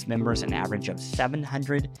save its members an average of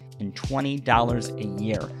 $720 a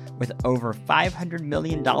year, with over $500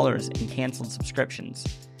 million in canceled subscriptions.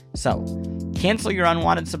 So, cancel your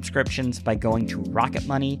unwanted subscriptions by going to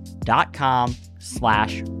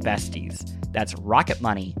rocketmoney.com/besties. That's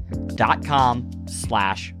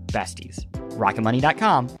rocketmoney.com/besties.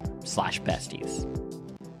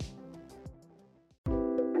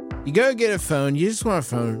 rocketmoney.com/besties. You go get a phone, you just want a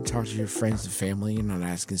phone, talk to your friends and family, you're not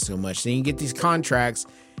asking so much. Then you get these contracts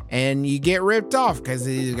and you get ripped off because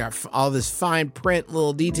they got all this fine print,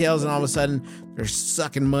 little details, and all of a sudden they're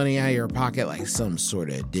sucking money out of your pocket like some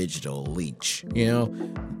sort of digital leech. You know,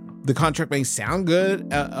 the contract may sound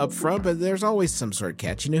good up front, but there's always some sort of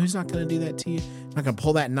catch. You know who's not going to do that to you? Not going to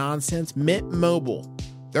pull that nonsense? Mint Mobile.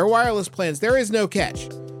 Their wireless plans, there is no catch.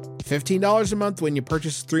 $15 a month when you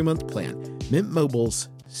purchase a 3-month plan. Mint Mobile's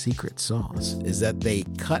secret sauce is that they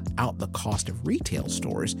cut out the cost of retail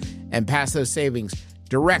stores and pass those savings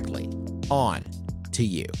directly on to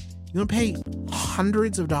you. You want to pay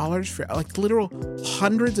hundreds of dollars for, like literal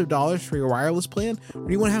hundreds of dollars for your wireless plan? Or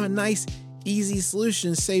do you want to have a nice, easy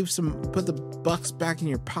solution, put the bucks back in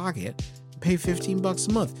your pocket, pay $15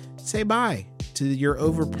 a month? Say bye to your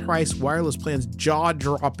overpriced wireless plan's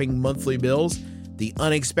jaw-dropping monthly bills, the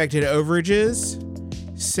unexpected overages.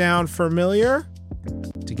 Sound familiar?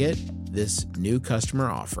 To get this new customer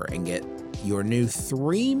offer and get your new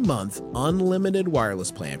 3-month unlimited wireless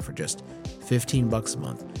plan for just $15 a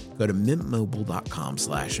month, go to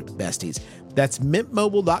mintmobile.com/besties. That's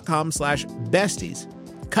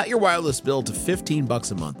mintmobile.com/besties. Cut your wireless bill to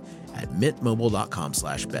 $15 a month at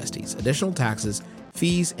mintmobile.com/besties. Additional taxes,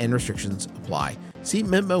 fees, and restrictions apply. See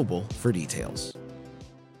Mint Mobile for details.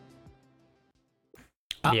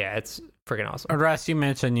 Yeah, it's freaking awesome. Russ, you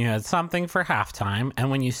mentioned you had something for halftime,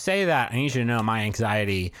 and when you say that, I need you to know my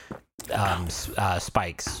anxiety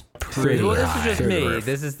spikes pretty Well, this high. is just me.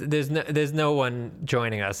 There's no one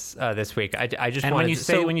joining us this week. I just And wanted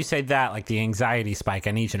when you say that, like the anxiety spike,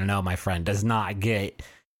 I need you to know, my friend, does not get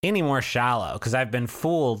any more shallow, because I've been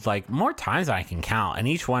fooled like more times than I can count, and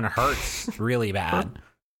each one hurts really bad.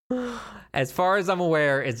 As far as I'm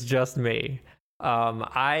aware, it's just me.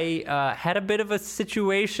 I had a bit of a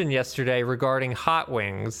situation yesterday regarding hot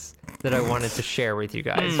wings that I wanted to share with you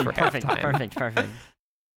guys for Perfect, halftime. perfect.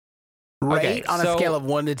 Rate on a so- scale of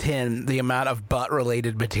 1 to 10 the amount of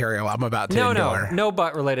butt-related material I'm about to endure. No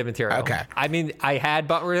butt-related material. Okay. I mean, I had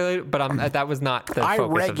butt-related, but that was not the I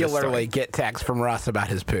focus regularly of this story. get texts from Russ about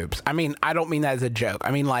his poops. I mean, I don't mean that as a joke.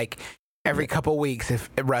 I mean, like, every couple weeks,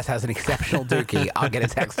 if Russ has an exceptional dookie, I'll get a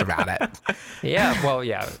text about it. Yeah, well,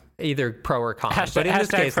 yeah, either pro or con. But in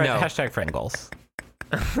this case, no. Hashtag friend goals.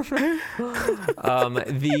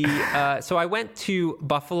 So I went to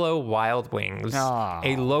Buffalo Wild Wings,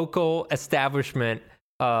 a local establishment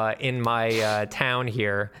in my town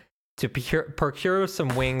here, to procure some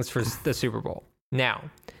wings for the Super Bowl. Now,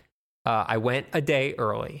 I went a day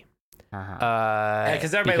early.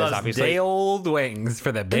 Because everybody loves obviously- day old wings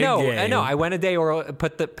for the big game. No, I went a day early to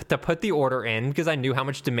put the order in because I knew how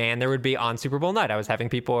much demand there would be on Super Bowl night. I was having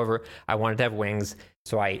people over. I wanted to have wings,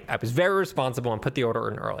 so I was very responsible and put the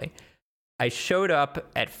order in early. I showed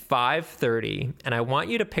up at 5:30, and I want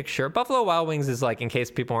you to picture Buffalo Wild Wings is like, in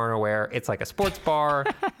case people aren't aware, it's like a sports bar.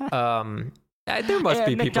 There must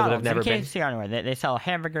be people that have never been. KFC aren't aware. They sell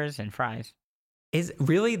hamburgers and fries. Is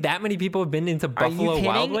really that many people have been into Buffalo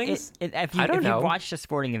Wild Wings? If I don't know. you've watched a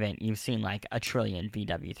sporting event, you've seen like a trillion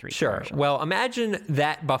VW3. Sure. commercials. Well, imagine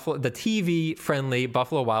that the TV-friendly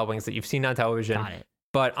Buffalo Wild Wings that you've seen on television. Got it.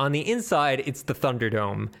 But on the inside, it's the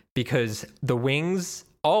Thunderdome because the wings,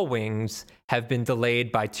 all wings, have been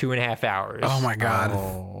delayed by 2.5 hours. Oh, my God.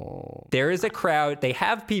 There is a crowd. They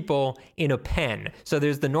have people in a pen. So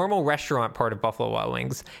there's the normal restaurant part of Buffalo Wild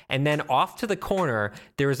Wings. And then off to the corner,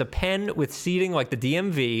 there is a pen with seating like the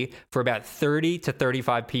DMV for about 30 to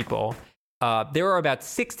 35 people. There are about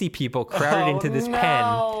 60 people crowded into this pen,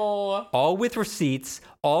 all with receipts,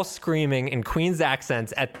 all screaming in Queen's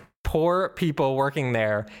accents at poor people working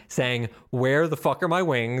there saying, "Where the fuck are my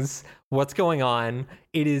wings? What's going on?"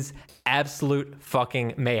 It is absolute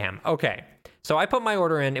fucking mayhem. Okay. So I put my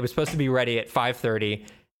order in. It was supposed to be ready at 5:30.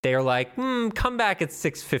 They're like, come back at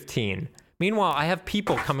 6:15. Meanwhile, I have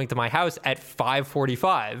people coming to my house at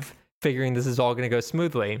 5:45, figuring this is all going to go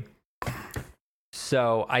smoothly.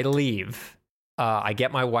 So I leave. I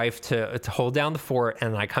get my wife to hold down the fort,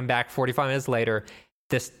 and I come back 45 minutes later.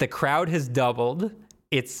 The crowd has doubled.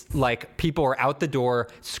 It's like people are out the door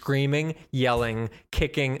screaming, yelling,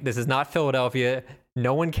 kicking. This is not Philadelphia.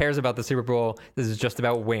 No one cares about the Super Bowl. This is just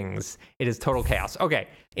about wings. It is total chaos. Okay,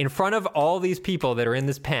 in front of all these people that are in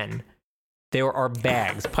this pen, there are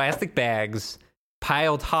bags, plastic bags,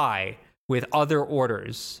 piled high with other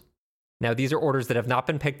orders. Now, these are orders that have not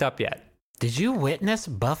been picked up yet. Did you witness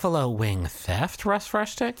buffalo wing theft, Russ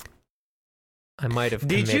Frushtick? I might have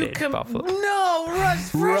committed Buffalo. No,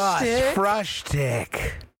 Russ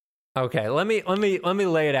Frushtick. Okay, let me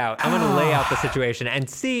lay it out. I'm going to lay out the situation and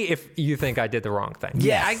see if you think I did the wrong thing.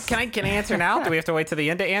 Yeah, can I answer now? Do we have to wait till the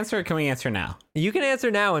end to answer, or can we answer now? You can answer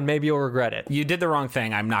now, and maybe you'll regret it. You did the wrong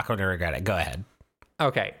thing. I'm not going to regret it. Go ahead.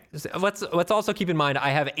 Okay, so let's also keep in mind I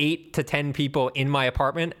have 8 to 10 people in my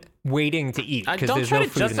apartment waiting to eat because Don't there's try no to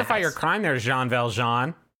food in the justify your house. crime there, Jean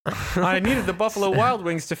Valjean. I needed the Buffalo Wild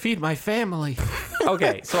Wings to feed my family.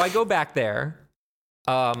 Okay, so I go back there.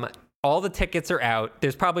 All the tickets are out.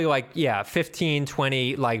 There's probably 15,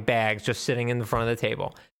 20 bags just sitting in the front of the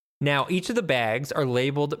table. Now, each of the bags are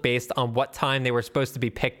labeled based on what time they were supposed to be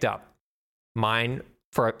picked up. Mine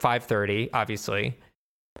for 5:30, obviously.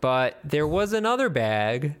 But there was another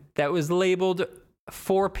bag that was labeled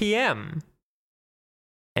 4 p.m.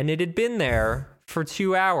 And it had been there for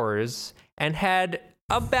 2 hours and had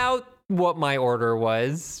about what my order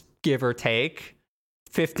was, give or take.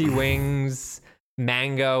 50 wings,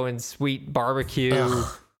 mango and sweet barbecue.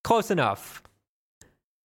 Ugh. Close enough.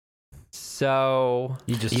 So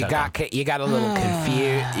You got a little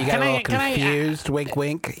confused. You got a little confused. Wink,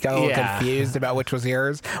 wink. You got a little confused about which was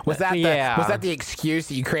yours. Was that the excuse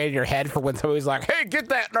that you created in your head for when somebody's like, "Hey, get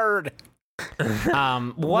that nerd"?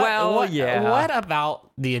 What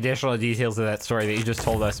about the additional details of that story that you just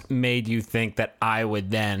told us made you think that I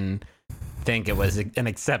would then think it was an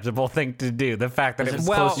acceptable thing to do? The fact that it was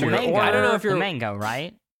close to your mango, order. I don't know if you're the mango,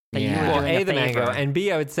 right? That you Yeah. were well, doing A, the favor. mango, and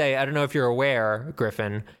B, I would say, I don't know if you're aware,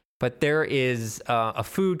 Griffin, but there is a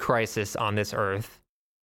food crisis on this earth.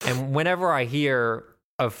 And whenever I hear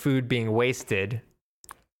of food being wasted,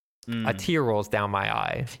 a tear rolls down my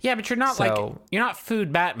eye. Yeah, but you're not you're not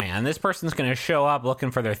food Batman. This person's going to show up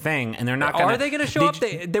looking for their thing, and they're not going to. Are they going to show up?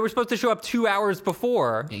 They were supposed to show up 2 hours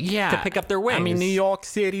before to pick up their wings. I mean, New York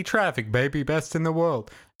City traffic, baby, best in the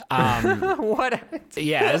world. What?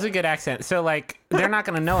 Yeah, that's a good accent. So, they're not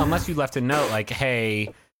going to know unless you left a note like,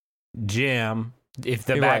 "Hey, Jim, if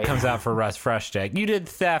the You're bag right. comes out for Russ Frushtick. You did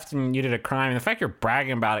theft and you did a crime. And the fact you're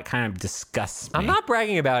bragging about it kind of disgusts me. I'm not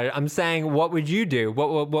bragging about it. I'm saying, what would you do?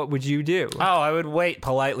 What would you do? Oh, I would wait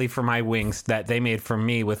politely for my wings that they made for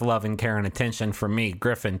me with love and care and attention for me,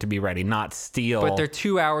 Griffin, to be ready, not steal. But they're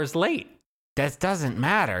 2 hours late. That doesn't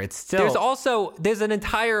matter. It's still... There's an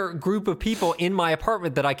entire group of people in my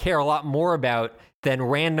apartment that I care a lot more about than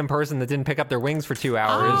random person that didn't pick up their wings for 2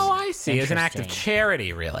 hours. Oh, I see. It's an act of Interesting.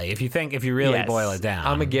 charity, really. If you really Yes. boil it down.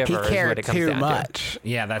 I'm a giver. He is what cared it comes too down to. much.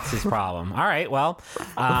 Yeah, that's his problem. All right, well,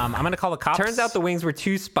 I'm going to call the cops. Turns out the wings were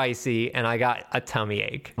too spicy, and I got a tummy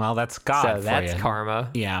ache. Well, that's God So for that's you.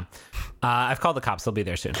 karma. Yeah. I've called the cops. They'll be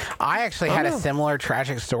there soon. I actually had a similar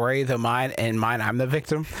tragic story, though mine, I'm the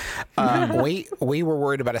victim. We were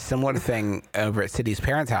worried about a similar thing over at Sydney's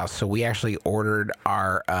parents' house, so we actually ordered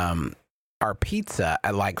our pizza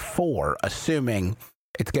at like 4, assuming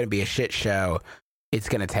it's going to be a shit show. It's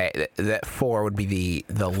going to take that 4 would be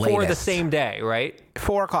the latest. For the same day, right?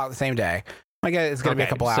 4 o'clock the same day. I guess it's going to be a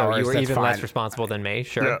couple so hours. you were that's even fine. less responsible than me.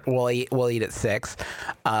 Sure. We'll eat at 6,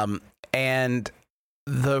 and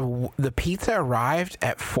the pizza arrived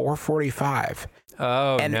at 4:45.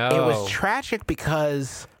 Oh, And no. it was tragic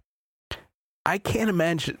because I can't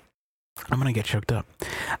imagine. I'm going to get choked up.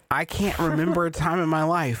 I can't remember a time in my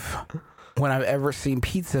life when I've ever seen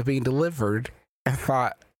pizza being delivered and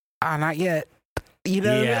thought, not yet. You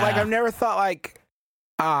know, Yeah. like I've never thought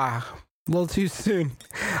a little too soon.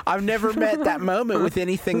 I've never met that moment with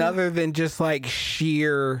anything other than just like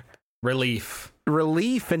sheer Relief.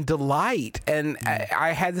 relief and delight. And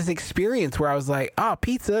I had this experience where I was like,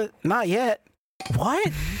 pizza, not yet.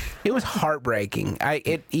 What? It was heartbreaking.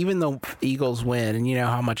 Even though Eagles win, and you know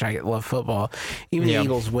how much I love football, even the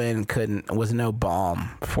Eagles win was no balm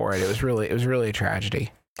for it. It was really a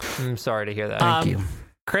tragedy. I'm sorry to hear that. Thank you.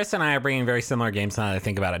 Chris and I are bringing very similar games now that I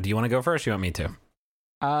think about it. Do you want to go first or you want me to?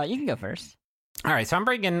 You can go first. All right, so I'm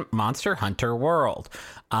bringing Monster Hunter World,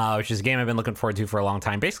 which is a game I've been looking forward to for a long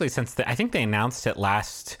time. Basically, since I think they announced it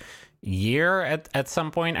last year at some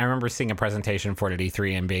point. I remember seeing a presentation for it at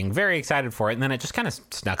E3 and being very excited for it, and then it just kind of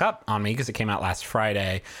snuck up on me because it came out last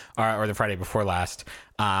Friday or the Friday before last.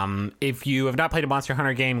 If you have not played a Monster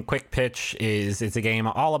Hunter game, quick pitch is it's a game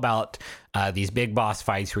all about these big boss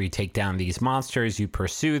fights where you take down these monsters, you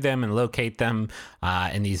pursue them and locate them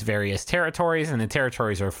in these various territories, and the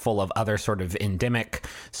territories are full of other sort of endemic,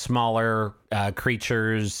 smaller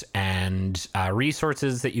creatures and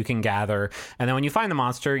resources that you can gather. And then when you find the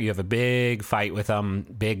monster, you have a big fight with them,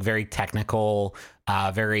 big, very technical,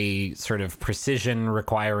 very sort of precision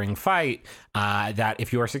requiring fight that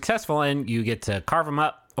if you are successful in, you get to carve them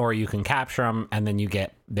up or you can capture them and then you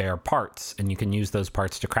get their parts and you can use those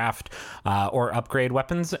parts to craft or upgrade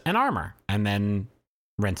weapons and armor, and then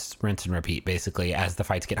rinse and repeat. Basically, as the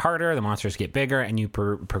fights get harder, the monsters get bigger, and you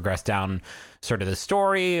progress down sort of the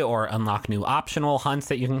story or unlock new optional hunts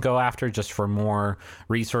that you can go after just for more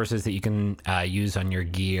resources that you can use on your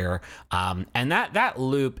gear. And that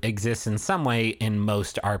loop exists in some way in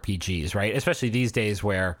most RPGs, right? Especially these days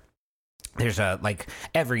where there's like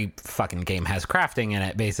every fucking game has crafting in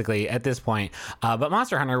it basically at this point. But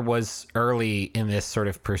Monster Hunter was early in this sort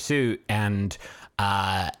of pursuit, and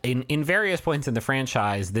in various points in the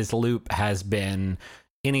franchise, this loop has been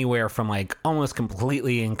anywhere from like almost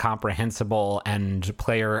completely incomprehensible and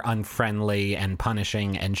player unfriendly and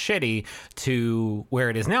punishing and shitty to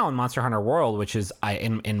where it is now in Monster Hunter World, which is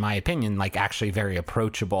in my opinion like actually very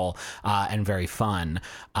approachable and very fun.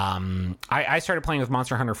 I started playing with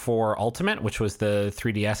Monster Hunter 4 Ultimate, which was the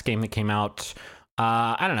 3DS game that came out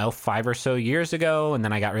I don't know, 5 or so years ago, and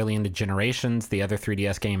then I got really into Generations, the other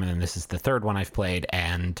 3DS game, and then this is the third one I've played.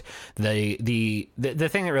 And the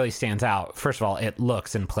thing that really stands out, first of all, it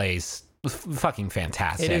looks and plays fucking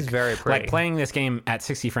fantastic. It is very pretty. Like playing this game at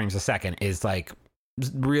 60 frames a second is like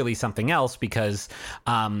really something else, because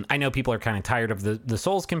I know people are kind of tired of the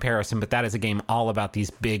Souls comparison, but that is a game all about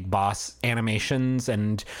these big boss animations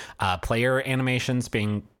and player animations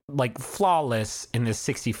being like flawless in this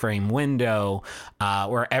 60 frame window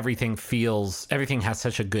where everything has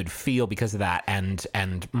such a good feel because of that, and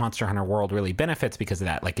Monster Hunter World really benefits because of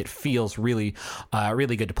that. Like it feels really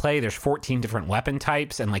really good to play. There's 14 different weapon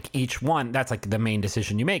types, and like each one, that's like the main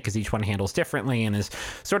decision you make because each one handles differently and is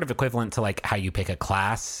sort of equivalent to like how you pick a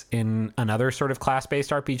class in another sort of class-based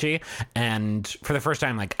RPG. And for the first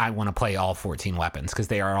time, like I want to play all 14 weapons because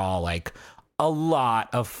they are all like a lot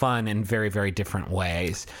of fun in very, very different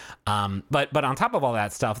ways. But on top of all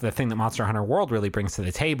that stuff, the thing that Monster Hunter World really brings to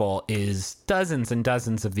the table is dozens and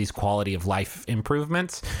dozens of these quality of life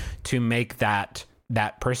improvements to make that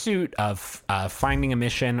that pursuit of finding a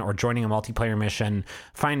mission or joining a multiplayer mission,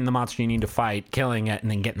 finding the monster you need to fight, killing it,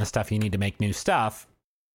 and then getting the stuff you need to make new stuff,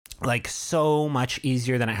 like so much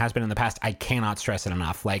easier than it has been in the past. I cannot stress it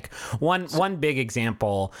enough. Like one big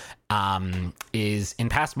example is in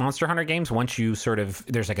past Monster Hunter games. Once you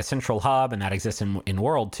there's like a central hub, and that exists in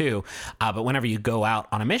World too. But whenever you go out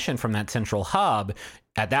on a mission from that central hub,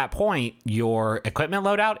 at that point, your equipment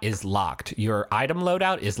loadout is locked. Your item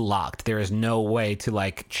loadout is locked. There is no way to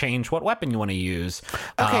like change what weapon you want to use.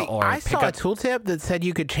 Okay, Or I saw a up... tooltip that said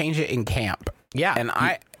you could change it in camp. Yeah, and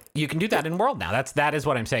you can do that in World now. That is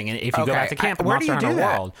what I'm saying. And if you go back to camp in where do Monster you Hunter do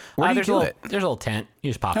that? World, Where do you there's do a little, it? there's a little tent. You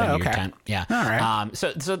just pop into your tent. Yeah. All right.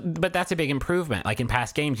 But that's a big improvement. Like in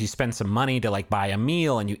past games, you spend some money to like buy a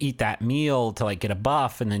meal, and you eat that meal to like get a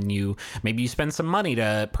buff, and then maybe you spend some money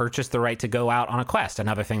to purchase the right to go out on a quest.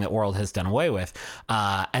 Another thing that World has done away with.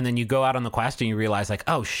 And then you go out on the quest and you realize like,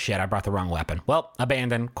 oh shit, I brought the wrong weapon. Well,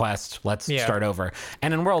 abandon quest. Let's start over.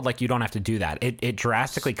 And in World, like you don't have to do that. It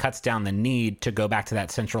drastically cuts down the need to go back to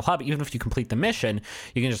that central hub. Even if you complete the mission,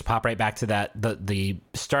 you can just pop right back to the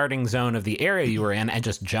starting zone of the area you were in and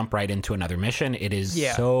just jump right into another mission. It is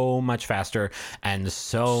so much faster and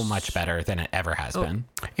so much better than it ever has been.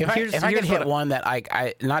 If I could hit one that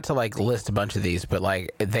I not to like list a bunch of these, but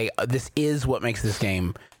like this is what makes this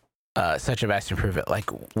game such a vast improvement. Like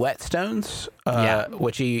whetstones,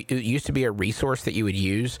 which it used to be a resource that you would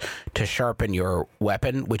use to sharpen your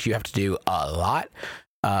weapon, which you have to do a lot.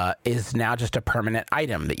 Is now just a permanent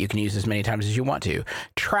item that you can use as many times as you want to.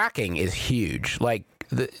 Tracking is huge. Like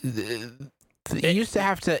you used to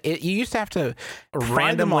have to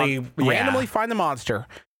randomly find the monster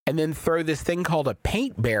and then throw this thing called a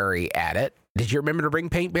paint berry at it. Did you remember to bring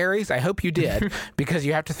paint berries? I hope you did, because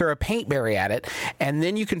you have to throw a paint berry at it, and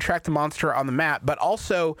then you can track the monster on the map. But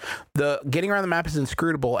also, the getting around the map is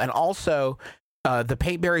inscrutable, and also the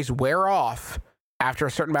paint berries wear off after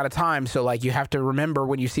a certain amount of time. So like you have to remember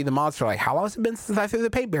when you see the monster, like, how long has it been since I threw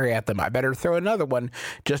the paint berry at them? I better throw another one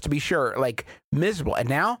just to be sure. Like miserable. And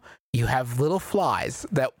now you have little flies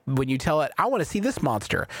that when you tell it, I want to see this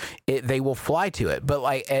monster, they will fly to it. But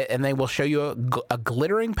like, and they will show you a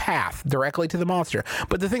glittering path directly to the monster.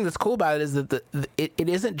 But the thing that's cool about it is that it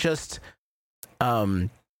isn't just, it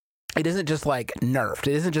isn't just like nerfed.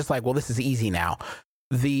 It isn't just like, well, this is easy now.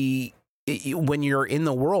 When you're in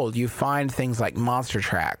the world, you find things like monster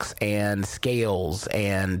tracks and scales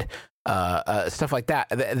and stuff like that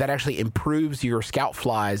actually improves your scout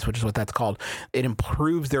flies, which is what that's called. It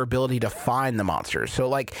improves their ability to find the monsters. So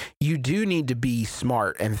like you do need to be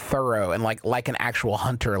smart and thorough and like an actual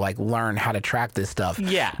hunter, like learn how to track this stuff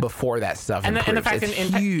before that stuff improves. And the fact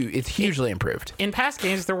it's hugely improved. In past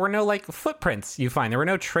games, there were no like footprints you find. There were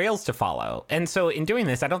no trails to follow. And so in doing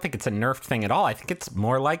this, I don't think it's a nerfed thing at all. I think it's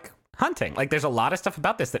more like hunting. Like there's a lot of stuff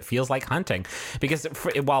about this that feels like hunting, because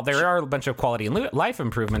while there are a bunch of quality and life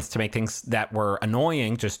improvements to make things that were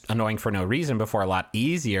annoying, just annoying for no reason before, a lot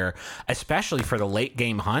easier, especially for the late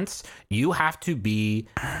game hunts, you have to be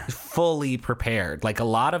fully prepared. Like a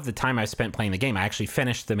lot of the time I spent playing the game, I actually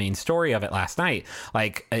finished the main story of it last night.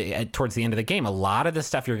 Like towards the end of the game, a lot of the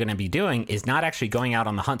stuff you're going to be doing is not actually going out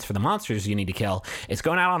on the hunts for the monsters you need to kill. It's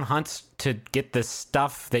going out on hunts to get the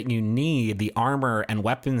stuff that you need, the armor and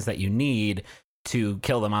weapons that you need to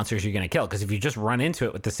kill the monsters you're going to kill. Because if you just run into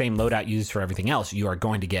it with the same loadout used for everything else, you are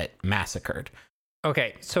going to get massacred.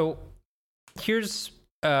 Okay, so here's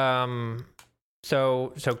so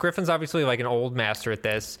Griffin's obviously like an old master at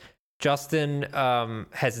this. Justin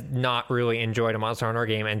has not really enjoyed a Monster Hunter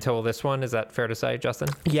game until this one. Is that fair to say, Justin?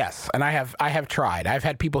 Yes, and I have tried. I've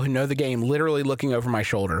had people who know the game literally looking over my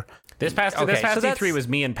shoulder. This past E3 was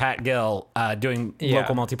me and Pat Gill doing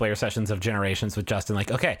local multiplayer sessions of Generations with Justin. Like,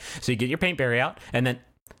 okay, so you get your paint berry out, and it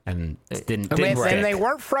didn't stick. And they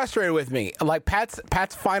weren't frustrated with me. Like Pat's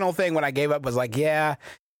final thing when I gave up was like, yeah,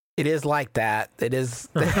 it is like that. It is.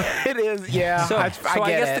 It is. Yeah. So I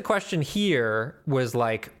guess it. The question here was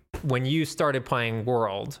like, when you started playing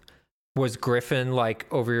World, was Griffin like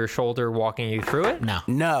over your shoulder walking you through it?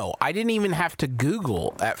 No, I didn't even have to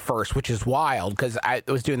Google at first, which is wild because I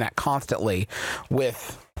was doing that constantly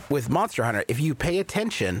with Monster Hunter. If you pay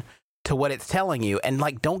attention to what it's telling you and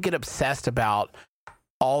like don't get obsessed about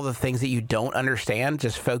all the things that you don't understand,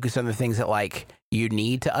 just focus on the things that like you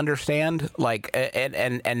need to understand, like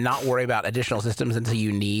and not worry about additional systems until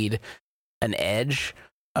you need an edge.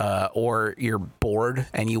 Or you're bored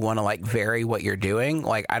and you want to like vary what you're doing.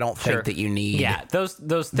 Like I don't think that you need. Yeah, those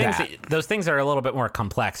things are a little bit more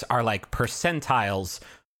complex. Are like percentiles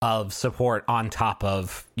of support on top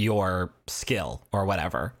of your skill or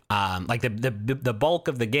whatever. Like the bulk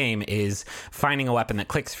of the game is finding a weapon that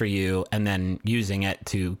clicks for you and then using it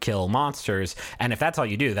to kill monsters. And if that's all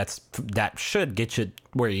you do, that should get you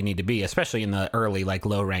where you need to be, especially in the early like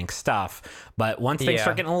low rank stuff. But once things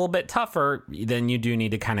start getting a little bit tougher, then you do need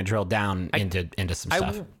to kind of drill down into some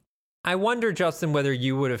stuff. I wonder, Justin, whether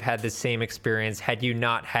you would have had the same experience had you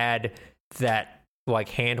not had that like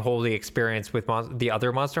hand-holdy experience with the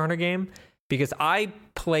other Monster Hunter game, because I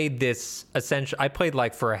played this I played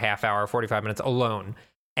like for a half hour, 45 minutes alone,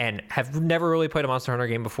 and have never really played a Monster Hunter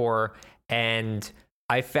game before, and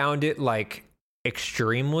I found it like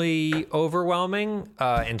extremely overwhelming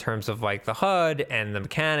in terms of like the HUD and the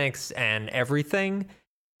mechanics and everything,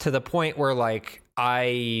 to the point where like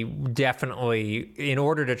I definitely, in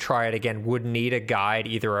order to try it again, would need a guide,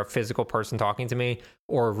 either a physical person talking to me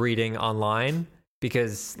or reading online.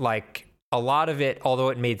 Because like a lot of it, although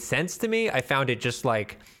it made sense to me, I found it just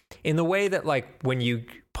like in the way that like when you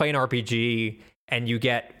play an RPG and you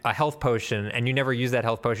get a health potion and you never use that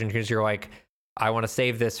health potion because you're like, I want to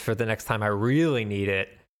save this for the next time I really need it.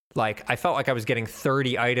 Like I felt like I was getting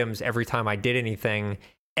 30 items every time I did anything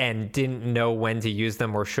and didn't know when to use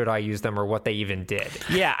them or should I use them or what they even did.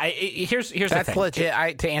 Yeah, here's the thing. That's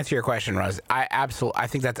legit. To answer your question, Rose, I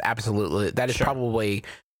think that is probably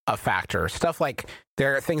a factor. Stuff like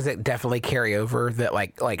there are things that definitely carry over, that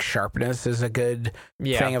like sharpness is a good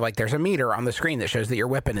thing of like there's a meter on the screen that shows that your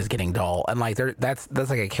weapon is getting dull, and like that's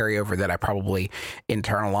like a carryover that I probably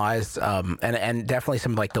internalized, and definitely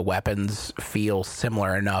some like the weapons feel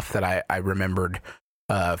similar enough that I remembered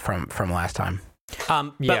from last time.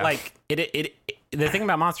 But like it the thing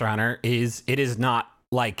about Monster Hunter is it is not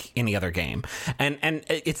like any other game, and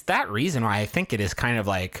it's that reason why I think it is kind of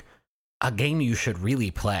like a game you should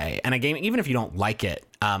really play, and a game, even if you don't like it,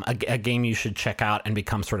 a game you should check out and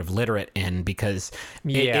become sort of literate in, because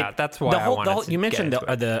that's why you mentioned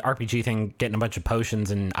the RPG thing, getting a bunch of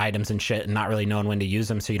potions and items and shit and not really knowing when to use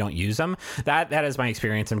them, so you don't use them. That is my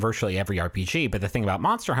experience in virtually every RPG. But the thing about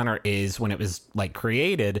Monster Hunter is when it was like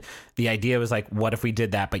created, the idea was like, what if we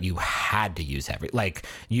did that, but you had to use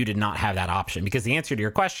you did not have that option, because the answer to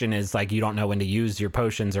your question is like, you don't know when to use your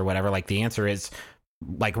potions or whatever. Like the answer is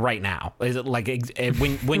like right now. Is it like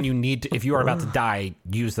when you need to, if you are about to die,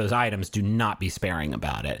 use those items. Do not be sparing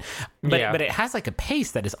about it. But it has like a pace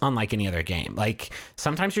that is unlike any other game. Like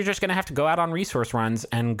sometimes you're just gonna have to go out on resource runs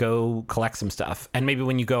and go collect some stuff. And maybe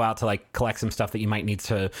when you go out to like collect some stuff that you might need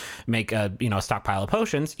to make a stockpile of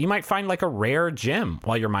potions, you might find like a rare gem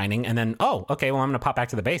while you're mining, and then I'm gonna pop back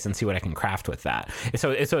to the base and see what I can craft with that. So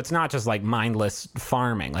it's not just like mindless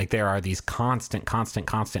farming. Like there are these constant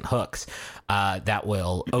hooks that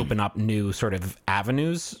will open up new sort of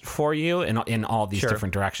avenues for you in all these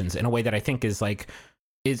different directions in a way that I think is like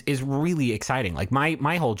is really exciting. Like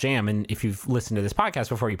my whole jam, and if you've listened to this podcast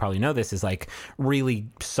before, you probably know this, is like really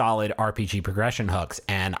solid RPG progression hooks.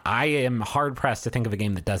 And I am hard pressed to think of a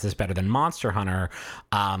game that does this better than Monster Hunter,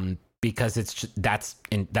 because that's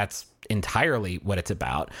entirely what it's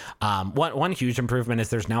about. One huge improvement is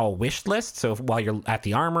there's now a wish list. So while you're at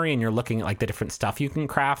the armory and you're looking at like the different stuff you can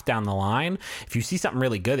craft down the line, if you see something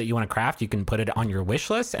really good that you want to craft, you can put it on your wish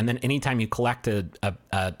list. And then anytime you collect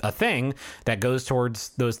a thing that goes towards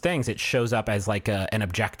those things, it shows up as like an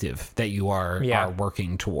objective that you are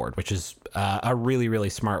working toward, which is a really, really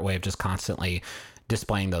smart way of just constantly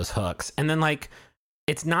displaying those hooks. And then like,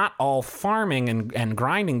 it's not all farming and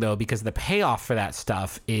grinding though, because the payoff for that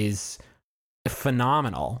stuff is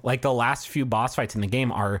phenomenal. Like the last few boss fights in the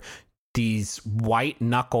game are these white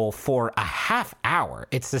knuckle for a half hour.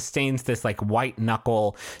 It sustains this like white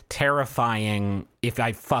knuckle, terrifying, if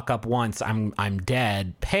I fuck up once, I'm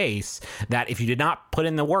dead pace, that if you did not put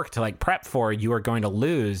in the work to like prep for, you are going to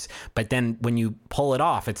lose. But then when you pull it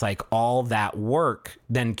off, it's like all that work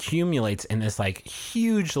then accumulates in this like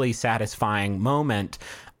hugely satisfying moment.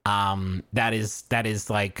 That is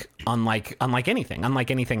like unlike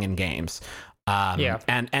anything in games.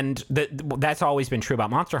 And that's always been true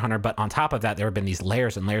about Monster Hunter, but on top of that, there have been these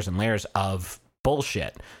layers and layers and layers of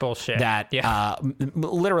bullshit that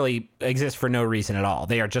literally exist for no reason at all.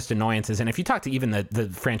 They are just annoyances. And if you talk to even the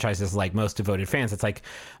franchise's like most devoted fans, it's like,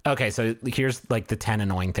 okay, so here's like the 10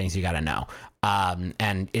 annoying things you got to know,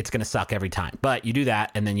 and it's gonna suck every time. But you do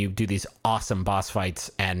that, and then you do these awesome boss fights,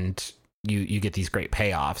 and you get these great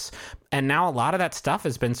payoffs. And now a lot of that stuff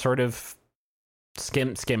has been sort of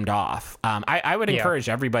skimmed off. I would encourage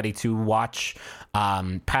everybody to watch.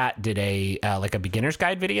 Pat did a like a beginner's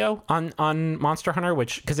guide video on Monster Hunter,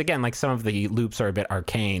 which, because again, like some of the loops are a bit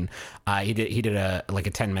arcane. He did a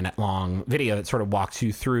 10-minute long video that sort of walks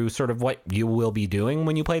you through sort of what you will be doing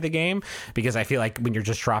when you play the game, because I feel like when you're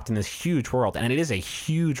just dropped in this huge world, and it is a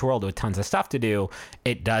huge world with tons of stuff to do,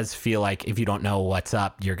 it does feel like if you don't know what's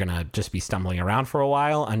up, you're gonna just be stumbling around for a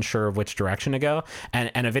while, unsure of which direction to go.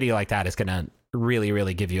 And a video like that is gonna really,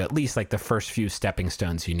 really give you at least like the first few stepping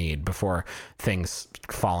stones you need before things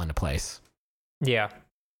fall into place. Yeah,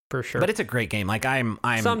 for sure. But it's a great game. Like I'm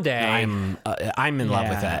someday I'm in love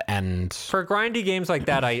with it. And for grindy games like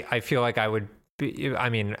that, I feel like I would be, I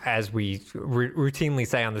mean, as we routinely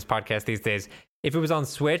say on this podcast these days, if it was on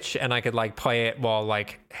Switch and I could like play it while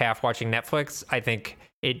like half watching Netflix, I think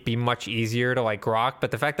it'd be much easier to like grok.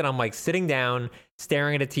 But the fact that I'm like sitting down,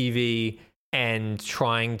 staring at a TV and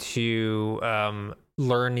trying to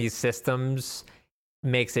learn these systems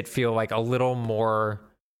makes it feel like a little more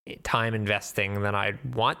time investing than I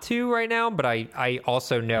want to right now. But I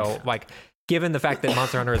also know, like, given the fact that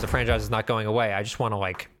Monster Hunter as a franchise is not going away, I just want to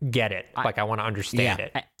like get it. Like, I want to understand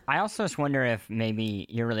it. I also just wonder if maybe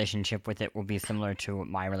your relationship with it will be similar to what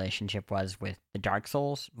my relationship was with the Dark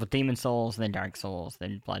Souls, with Demon Souls, then Dark Souls,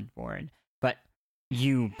 then Bloodborne. But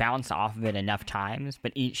you bounce off of it enough times,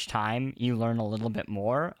 but each time you learn a little bit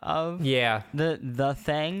more of the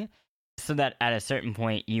thing, so that at a certain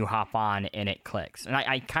point you hop on and it clicks. And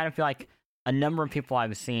I kind of feel like a number of people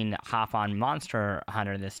I've seen hop on Monster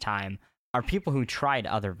Hunter this time are people who tried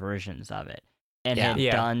other versions of it and had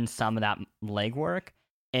done some of that legwork.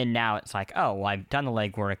 And now it's like, oh, well, I've done the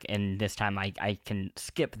legwork, and this time I can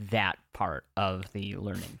skip that part of the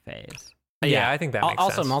learning phase. Yeah, I think that makes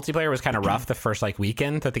also sense. Multiplayer was kind of rough the first like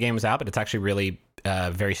weekend that the game was out, but it's actually really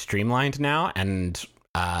very streamlined now, and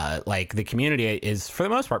like the community is for the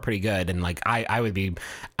most part pretty good. And like I've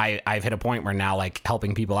hit a point where now like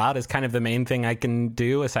helping people out is kind of the main thing I can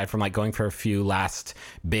do, aside from like going for a few last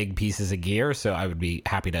big pieces of gear. So I would be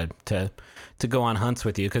happy to go on hunts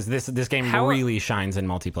with you, because this game really shines in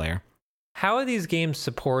multiplayer. How are these games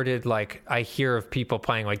supported? Like, I hear of people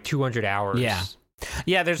playing like 200 hours.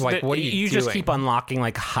 Yeah, there's like, what are you just doing? keep unlocking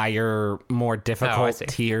like higher, more difficult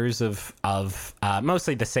tiers of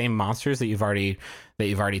mostly the same monsters that you've already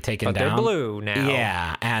taken but down. They're blue now.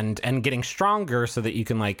 Yeah, and getting stronger so that you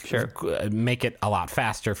can like make it a lot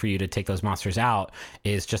faster for you to take those monsters out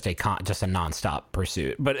is just a nonstop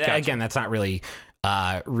pursuit. But again, that's not really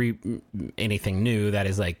anything new. That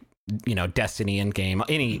is like, you know, Destiny end game,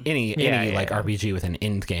 any RPG with an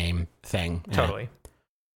end game thing. Totally.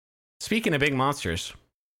 Speaking of big monsters,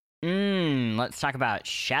 let's talk about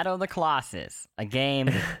Shadow of the Colossus, a game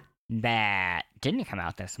that didn't come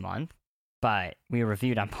out this month, but we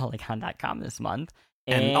reviewed on Polygon.com this month.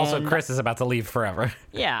 And also Chris is about to leave forever.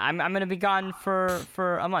 Yeah, I'm going to be gone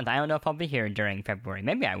for a month. I don't know if I'll be here during February.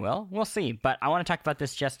 Maybe I will. We'll see. But I want to talk about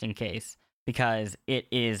this just in case, because it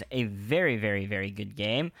is a very, very, very good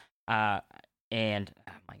game. And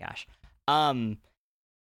oh my gosh. So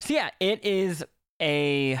yeah, it is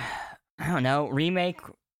a, I don't know,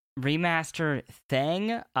 remaster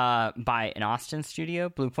thing by an Austin studio,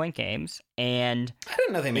 Blue Point Games. And I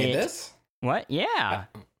didn't know they made this. What? Yeah.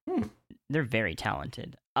 They're very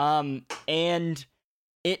talented. And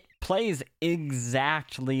it plays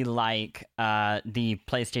exactly like the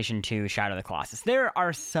PlayStation 2 Shadow of the Colossus. There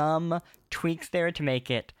are some tweaks there to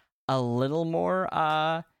make it a little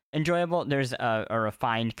more enjoyable. There's a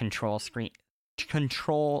refined control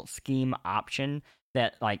scheme option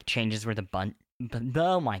that like changes where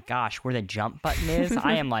oh my gosh, where the jump button is.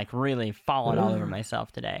 I am like really falling all over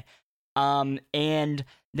myself today. And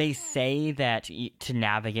they say that to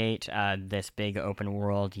navigate this big open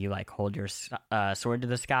world, you like hold your sword to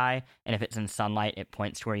the sky, and if it's in sunlight, it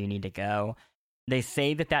points to where you need to go. They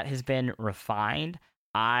say that has been refined.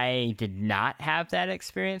 I did not have that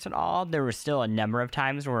experience at all. There were still a number of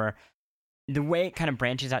times where the way it kind of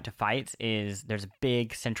branches out to fights is there's a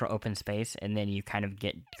big central open space, and then you kind of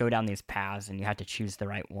go down these paths, and you have to choose the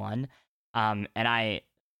right one. And I,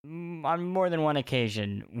 on more than one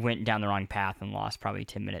occasion, went down the wrong path and lost probably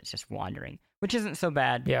 10 minutes just wandering, which isn't so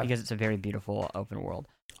bad because it's a very beautiful open world.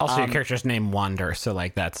 Also, your character's name Wander, so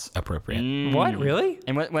like that's appropriate. What, really?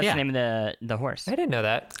 And what's the name of the horse? I didn't know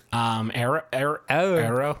that. Arrow.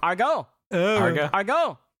 Argo.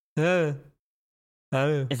 Argo.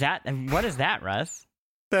 Is that, what is that, Russ?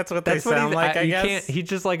 That's what they sound like, I guess. Can't, he's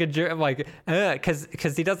just like a jerk, like,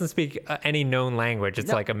 because he doesn't speak any known language.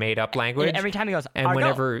 It's like a made-up language. Every time he goes, and Argo.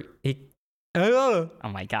 whenever he... Oh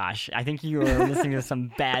my gosh, I think you are listening to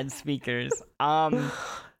some bad speakers.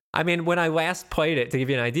 I mean, when I last played it, to give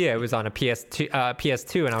you an idea, it was on a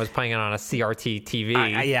PS2, and I was playing it on a CRT TV.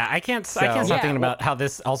 I can't stop thinking about how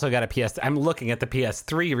this also got a PS. I'm looking at the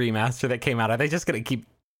PS3 remaster that came out. Are they just gonna keep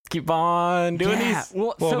on doing these?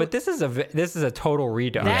 Well, but this is a total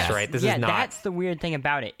redux, right? This is not. That's the weird thing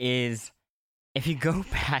about it is, if you go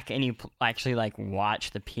back and you actually like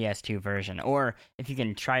watch the PS2 version, or if you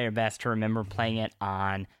can try your best to remember playing it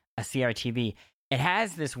on a CRTV, it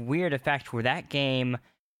has this weird effect where that game,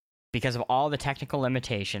 because of all the technical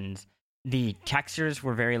limitations, the textures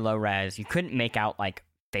were very low res. You couldn't make out like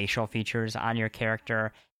facial features on your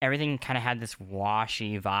character. Everything kind of had this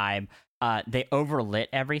washy vibe. They overlit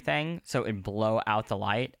everything, so it'd blow out the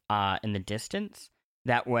light in the distance.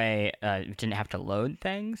 That way, it didn't have to load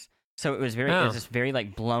things. So it was it was this very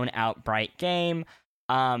like blown out bright game.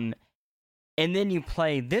 And then you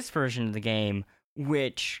play this version of the game,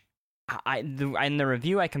 which in the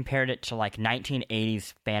review I compared it to like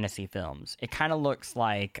 1980s fantasy films. It kind of looks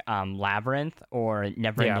like Labyrinth or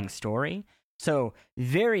Neverending Story. So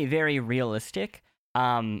very, very realistic.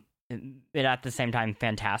 But at the same time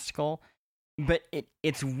fantastical. But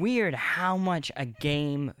it's weird how much a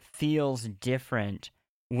game feels different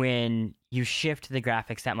when you shift the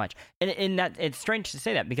graphics that much. And that it's strange to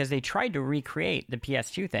say that because they tried to recreate the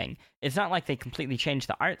PS2 thing. It's not like they completely changed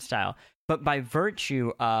the art style, but by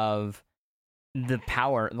virtue of the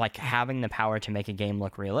power, like having the power to make a game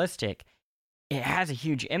look realistic, it has a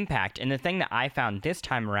huge impact. And the thing that I found this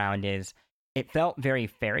time around is it felt very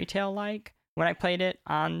Fairy Tail-like when I played it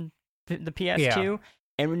on the PS2. Yeah.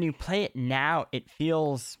 And when you play it now, it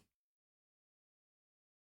feels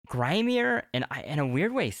grimier and in a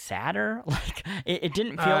weird way sadder. Like it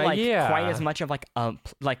didn't feel like quite as much of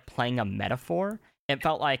like playing a metaphor. It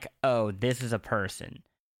felt like, oh, this is a person.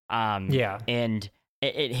 And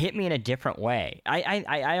it hit me in a different way.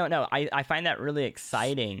 I don't know. I find that really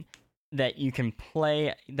exciting that you can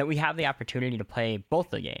play, that we have the opportunity to play both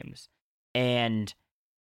the games, and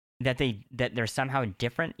that they're somehow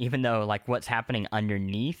different, even though like what's happening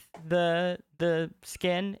underneath the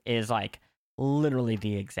skin is like literally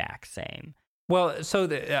the exact same. Well, so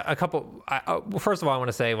first of all, I want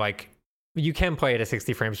to say like you can play it at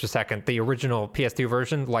 60 frames per second. The original PS2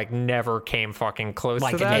 version like never came fucking close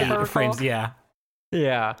to that. 80 frames, yeah.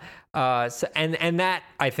 Yeah. So, and that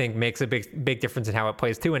I think makes a big difference in how it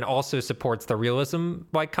plays too, and also supports the realism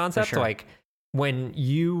like concept. Sure. Like when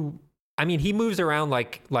he moves around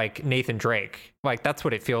like Nathan Drake. Like that's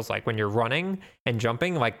what it feels like when you're running and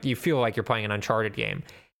jumping. Like you feel like you're playing an Uncharted game,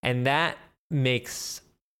 and that makes.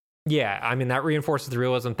 Yeah, I mean, that reinforces the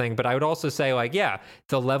realism thing, but I would also say, like,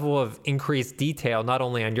 the level of increased detail, not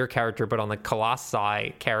only on your character, but on the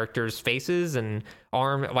Colossi characters' faces and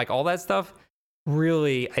arm, like all that stuff,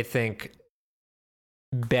 really, I think,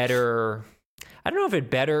 better. I don't know if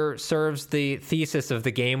it better serves the thesis of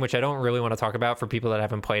the game, which I don't really want to talk about for people that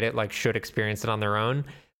haven't played it, like, should experience it on their own.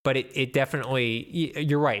 But it definitely,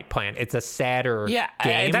 you're right, Plant. It's a sadder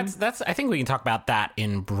game. That's. I think we can talk about that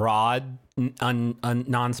in broad,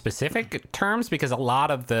 non-specific terms, because a lot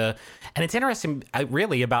of and it's interesting,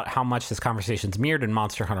 really, about how much this conversation's mirrored in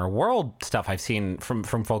Monster Hunter World stuff I've seen from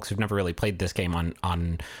folks who've never really played this game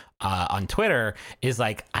on Twitter, is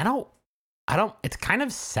like, I don't. It's kind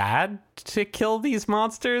of sad to kill these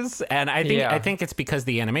monsters, and I think it's because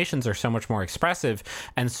the animations are so much more expressive,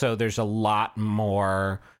 and so there's a lot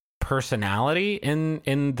more personality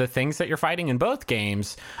in the things that you're fighting in both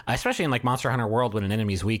games, especially in like Monster Hunter World. When an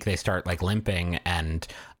enemy's weak, they start like limping, and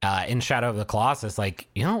in Shadow of the Colossus, like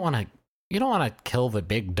you don't want to kill the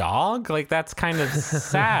big dog. Like that's kind of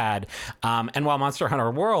sad. And while Monster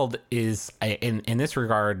Hunter World is in this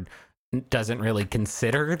regard doesn't really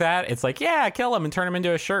consider that, it's like, yeah, kill him and turn him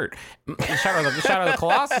into a shirt. Shadow of the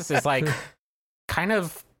Colossus is like kind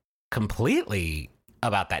of completely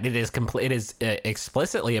about that. It is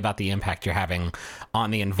explicitly about the impact you're having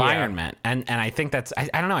on the environment. And I think that's I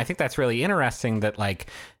don't know, I think that's really interesting that like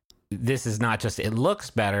this is not just it looks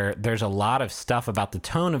better. There's a lot of stuff about the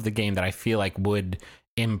tone of the game that I feel like would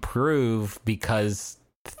improve because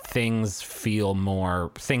things feel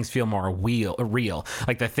more real.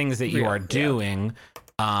 Like the things that you are doing,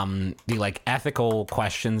 the like ethical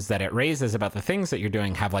questions that it raises about the things that you're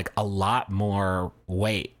doing have like a lot more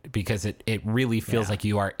weight, because it really feels like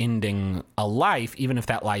you are ending a life, even if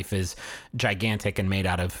that life is gigantic and made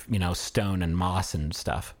out of, stone and moss and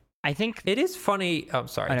stuff. I think it is funny. Oh,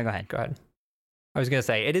 sorry. Oh, no, go ahead. I was going to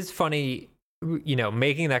say, it is funny,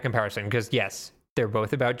 making that comparison, because yes, they're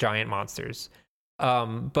both about giant monsters.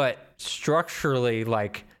 But structurally,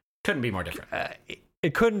 like, couldn't be more different.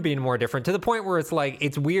 It couldn't be more different, to the point where it's like,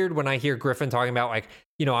 it's weird when I hear Griffin talking about like,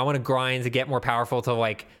 I want to grind to get more powerful to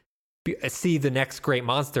like see the next great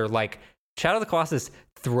monster. Like Shadow of the Colossus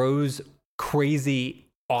throws crazy,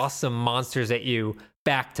 awesome monsters at you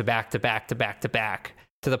back to back to back to back to back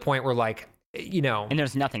to the point where like, you know, And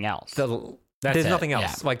there's nothing else. there's nothing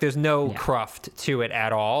else. Yeah. Like there's no cruft to it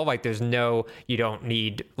at all. Like there's no, you don't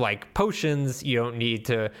need like potions. You don't need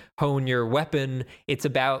to hone your weapon. It's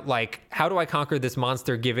about like, how do I conquer this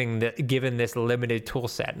monster given this limited tool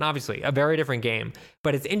set? And obviously a very different game,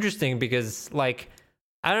 but it's interesting because like,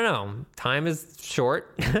 I don't know, time is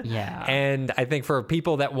short. Yeah. And I think for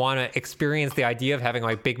people that want to experience the idea of having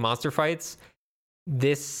like big monster fights,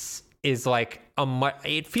 this is like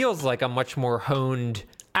it feels like a much more honed.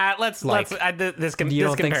 This You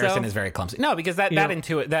don't think comparison so? is very clumsy. No, because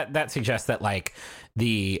that suggests that like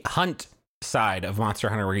the hunt side of Monster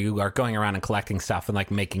Hunter, where you are going around and collecting stuff and like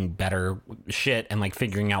making better shit and like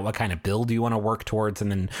figuring out what kind of build you want to work towards, and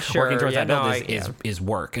then working towards that build is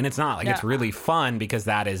work. And it's not like it's really fun because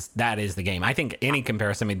that is the game. I think any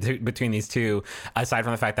comparison between these two, aside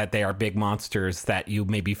from the fact that they are big monsters that you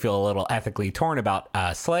maybe feel a little ethically torn about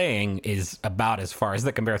slaying, is about as far as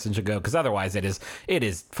the comparison should go, because otherwise it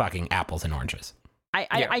is fucking apples and oranges.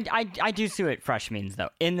 I do see what Fresh means though,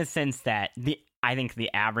 in the sense that I think the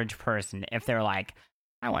average person, if they're like,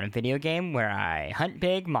 I want a video game where I hunt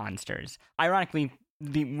big monsters. Ironically,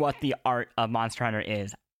 what the art of Monster Hunter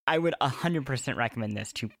is, I would 100% recommend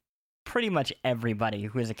this to pretty much everybody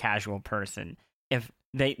who is a casual person. If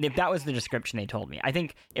that was the description they told me. I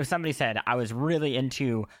think if somebody said I was really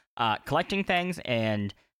into collecting things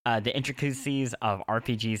and the intricacies of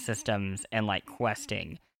RPG systems and like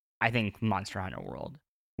questing, I think Monster Hunter World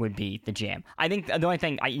would be the jam. I think the only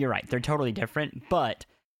thing, you're right, they're totally different, but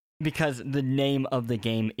because the name of the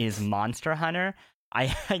game is Monster Hunter, I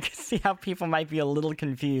can see how people might be a little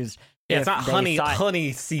confused. Yeah, it's not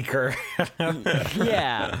Honey Seeker.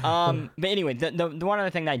 Yeah. But anyway, the one other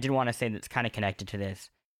thing that I did want to say that's kind of connected to this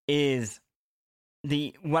is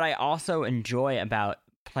what I also enjoy about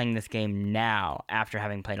playing this game now, after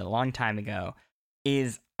having played it a long time ago,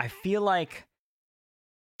 is I feel like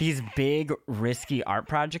these big, risky art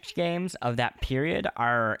project games of that period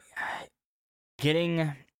are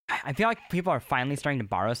getting... I feel like people are finally starting to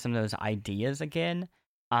borrow some of those ideas again.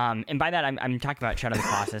 And by that, I'm talking about Shadow of the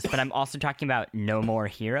Colossus, but I'm also talking about No More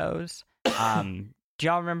Heroes. Do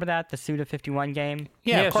y'all remember that? The Suda51 game?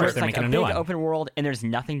 Yeah, of course. It's They're like making a a new big one. open world, and there's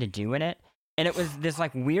nothing to do in it. And it was this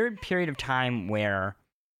like weird period of time where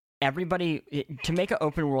to make an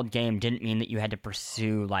open world game didn't mean that you had to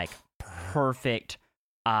pursue like perfect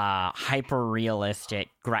hyper realistic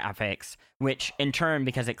graphics, which in turn,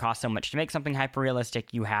 because it costs so much to make something hyper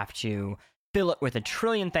realistic, you have to fill it with a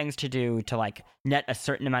trillion things to do to like net a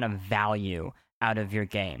certain amount of value out of your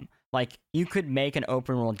game. Like you could make an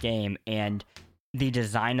open world game and the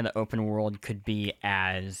design of the open world could be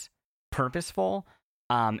as purposeful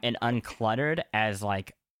and uncluttered as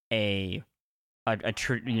like a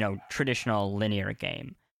traditional linear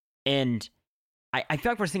game. And I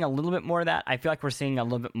feel like we're seeing a little bit more of that. I feel like we're seeing a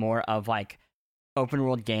little bit more of like open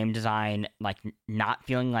world game design, like not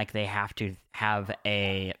feeling like they have to have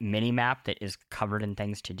a mini map that is covered in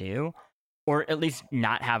things to do, or at least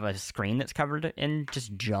not have a screen that's covered in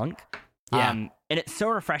just junk. Yeah. And it's so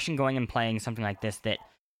refreshing going and playing something like this that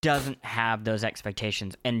doesn't have those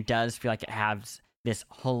expectations and does feel like it has this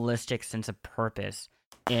holistic sense of purpose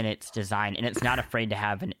in its design, and it's not afraid to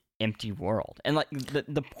have an empty world. And like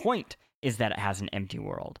the point is that it has an empty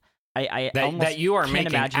world. That you are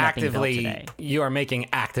making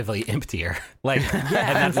actively emptier. Like,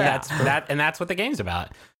 and that's what the game's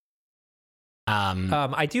about.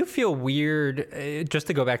 I do feel weird. Just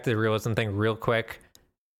to go back to the realism thing real quick,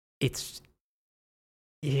 there's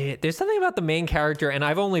something about the main character, and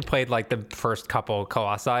I've only played like the first couple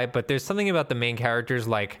Colossi, but there's something about the main character's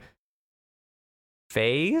like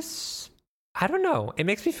face. I don't know. It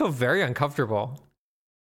makes me feel very uncomfortable.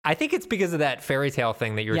 I think it's because of that fairy tale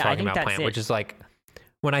thing that you were talking about, Plant, which is like,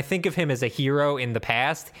 when I think of him as a hero in the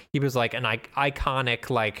past, he was like an iconic,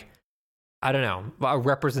 like, I don't know, a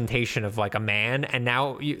representation of like a man, and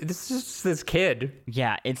now this is just this kid.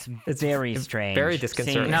 Yeah, it's very strange. Very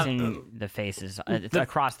disconcerting. Seeing the faces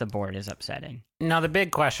across the board is upsetting. Now, the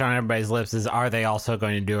big question on everybody's lips is, are they also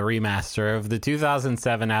going to do a remaster of the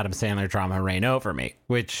 2007 Adam Sandler drama Reign Over Me,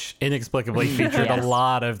 which inexplicably featured a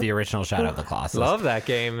lot of the original Shadow of the Colossus? Love that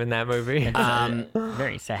game and that movie.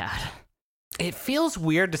 Very sad. It feels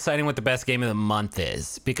weird deciding what the best game of the month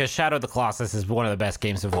is, because Shadow of the Colossus is one of the best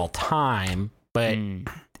games of all time, but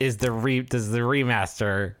does the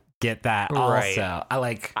remaster get that also?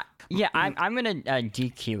 I'm gonna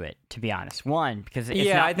DQ it, to be honest. One, because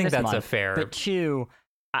it's I not think this that's month, a fair. But two,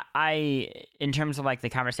 I in terms of like the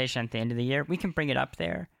conversation at the end of the year, we can bring it up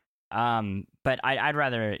there. But I'd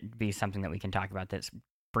rather it be something that we can talk about that's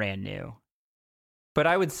brand new. But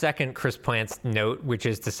I would second Chris Plant's note, which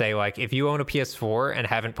is to say, like, if you own a PS4 and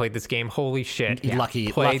haven't played this game, holy shit, Lucky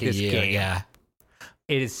this you, game. Yeah.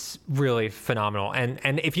 It is really phenomenal. And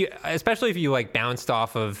if you, especially if you like bounced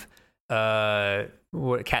off of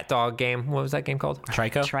what cat dog game? What was that game called?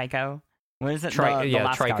 Trico. What is it?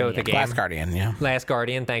 Trico, Guardian. the game. Last Guardian, yeah. Last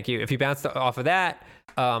Guardian, thank you. If you bounced off of that,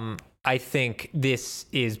 I think this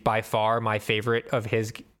is by far my favorite of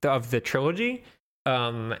the trilogy.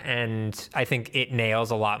 And I think it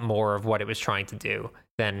nails a lot more of what it was trying to do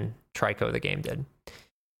than Trico the game did,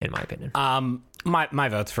 in my opinion. My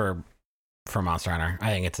vote's for Monster Hunter. I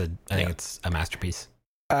think it's a masterpiece.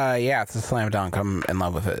 Yeah, it's a slam dunk. I'm in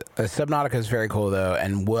love with it. Subnautica is very cool though,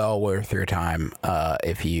 and well worth your time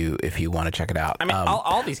if you want to check it out. I mean,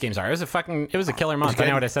 all these games are. It was a killer month. I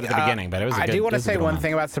know what I said at the beginning, but it was. I do want to say one month.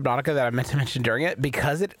 thing about Subnautica that I meant to mention during it,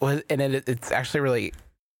 because it was, and it's actually really.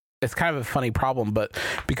 It's kind of a funny problem, but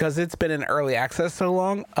because it's been in early access so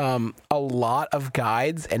long, a lot of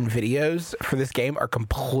guides and videos for this game are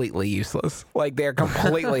completely useless. Like, they're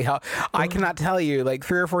completely... I cannot tell you, like,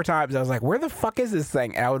 3 or 4 times, I was like, where the fuck is this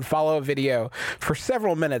thing? And I would follow a video for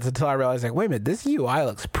several minutes until I realized, like, wait a minute, this UI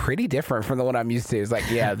looks pretty different from the one I'm used to. It's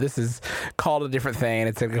like, yeah, this is called a different thing.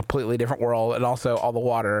 It's a completely different world. And also, all the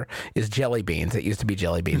water is jelly beans. It used to be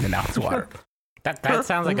jelly beans, and now it's water. That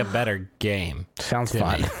sounds like a better game. Sounds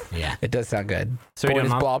fun. Yeah. It does sound good. So Boy is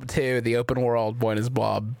Blob 2, the open world, Boy is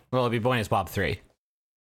Blob. Well, it'll be Boy is Blob 3.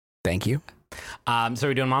 Thank you. So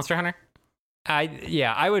we're doing Monster Hunter?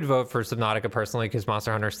 I would vote for Subnautica personally because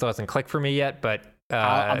Monster Hunter still hasn't clicked for me yet, but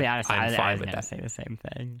I'll be honest, I'm I fine was with going to that. say the same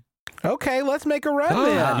thing. Okay, let's make a run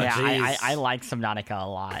then. Yeah, I like Subnautica a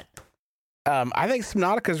lot. I think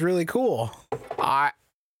Subnautica is really cool. I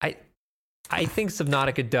think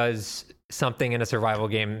Subnautica does something in a survival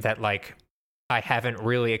game that like I haven't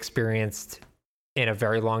really experienced in a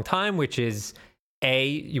very long time, which is A,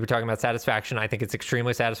 you were talking about satisfaction. I think it's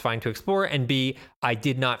extremely satisfying to explore, and B, I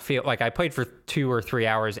did not feel like I played for 2 or 3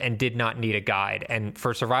 hours and did not need a guide. And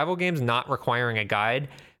for survival games, not requiring a guide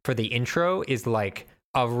for the intro is like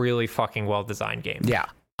a really fucking well-designed game. Yeah.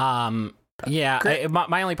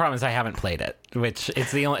 My only problem is I haven't played it, which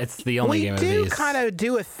it's the only game of these. We do kind of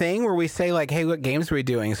do a thing where we say like, "Hey, what games are we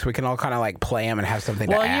doing?" So we can all kind of like play them and have something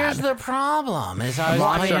to add. Well, here's the problem: is I was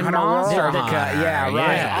Monster playing Hunter Monster World. Hunter. Yeah,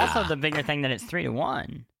 right. Yeah. Also, the bigger thing that it's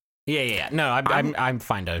 3-1. Yeah. No, I'm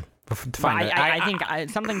fine to find it. I think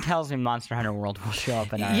something tells me Monster Hunter World will show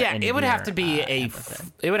up in a it would have to be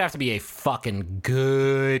it would have to be a fucking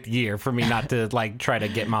good year for me not to like try to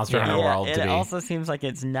get Monster Hunter World to be. It also seems like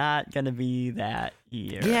it's not going to be that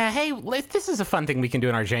year. Yeah, hey, this is a fun thing we can do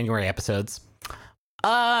in our January episodes.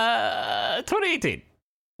 2018.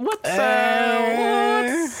 What's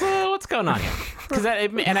going on here? Because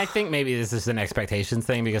and I think maybe this is an expectations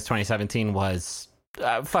thing because 2017 was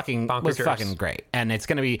fucking great, and it's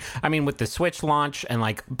gonna be. I mean, with the Switch launch and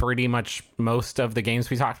like pretty much most of the games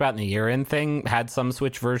we talked about in the year-end thing had some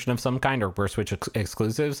Switch version of some kind or were Switch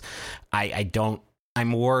exclusives.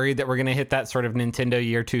 I'm worried that we're gonna hit that sort of Nintendo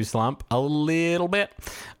year 2 slump a little bit.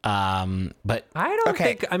 But I don't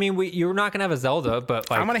think. I mean, you're not gonna have a Zelda, but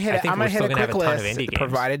like, I'm gonna hit a quick list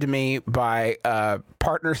provided to me by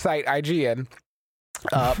partner site IGN.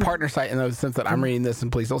 Partner site in the sense that I'm reading this,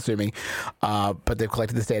 and please don't sue me. But they've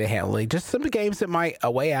collected this data handily. Just some games that might A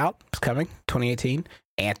Way Out is coming 2018.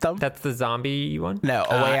 Anthem. That's the zombie one. No,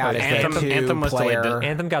 A Way Out is Anthem was delayed.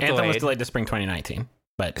 Anthem got delayed. Anthem was delayed to spring 2019.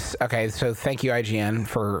 But okay, so thank you IGN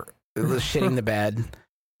for shitting the bed.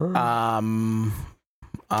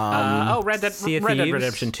 Red Dead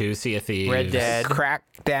Redemption 2, Sea of Thieves, Red Dead,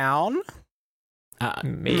 Crackdown.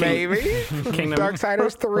 Maybe.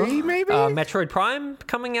 Darksiders 3, maybe. Metroid Prime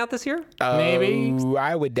coming out this year. Maybe.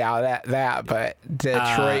 I would doubt that. But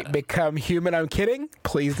Detroit Become Human. I'm kidding.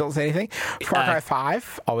 Please don't say anything. Far Cry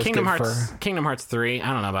 5. Always Kingdom good Hearts. Kingdom Hearts 3.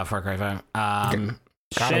 I don't know about Far Cry 5.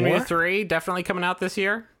 Shenmue 3 definitely coming out this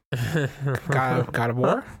year. God of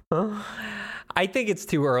War. I think it's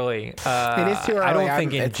too early. It is too early. I don't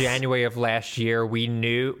think in January of last year we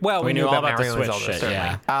knew. Well, we knew all about the Mario Switch and Zelda, shit.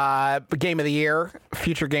 certainly. Yeah. Game of the year,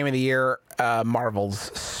 future game of the year, Marvel's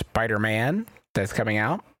Spider-Man that's coming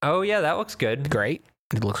out. Oh yeah, that looks good. Great.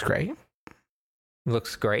 It looks great.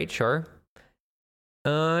 Looks great. Sure.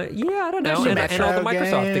 Yeah, I don't know. There's And all the Metro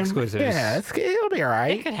Microsoft game. exclusives. Yeah, it'll be all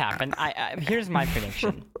right. It could happen. Here's my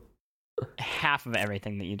prediction. half of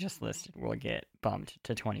everything that you just listed will get bumped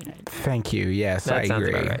to 2019. Thank you. Yes, That I sounds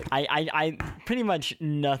agree. about right. I pretty much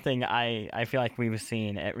nothing I feel like we've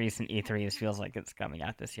seen at recent E3s feels like it's coming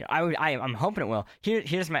out this year. I'm hoping it will.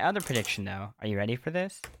 Here's my other prediction though. Are you ready for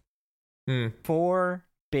this? 4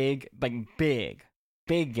 big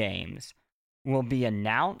games will be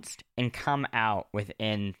announced and come out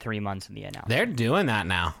within 3 months of the announcement. They're doing that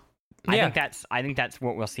now. I Yeah. think that's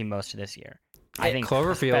what we'll see most of this year. I think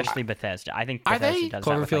Cloverfield- especially Bethesda. I think Are Bethesda they- does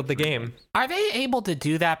that with, Cloverfield like, the 3 game. games. Are they able to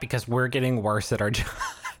do that because we're getting worse at our job?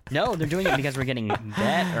 No, they're doing it because we're getting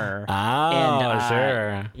better. Oh,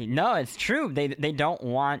 sure. No, it's true. They don't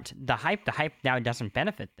want the hype. The hype now doesn't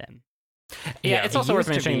benefit them. Yeah, it's also worth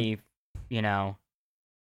used to mentioning. be,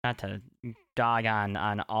 not to dog on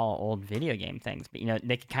all old video game things, but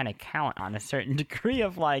they can kind of count on a certain degree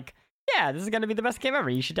of like, yeah, this is going to be the best game ever.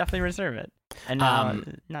 You should definitely reserve it. And now,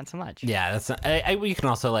 not so much. Yeah, that's. We can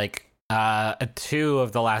also like 2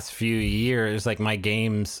 of the last few years, like my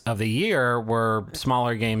games of the year were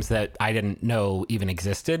smaller games that I didn't know even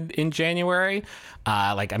existed in January.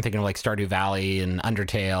 Like I'm thinking of like Stardew Valley and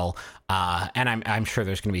Undertale, and I'm sure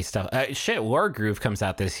there's gonna be stuff. Wargroove comes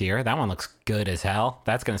out this year. That one looks good as hell.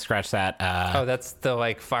 That's gonna scratch that. Oh, that's the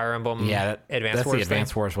like Fire Emblem. Yeah, Advance that's Wars the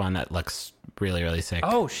Advance thing? Wars one that looks really really sick.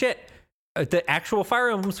 Oh shit! The actual Fire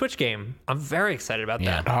Emblem Switch game. I'm very excited about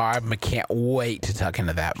Yeah. that. Oh, I can't wait to tuck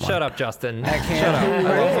into that one. Shut up, Justin. I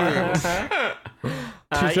can't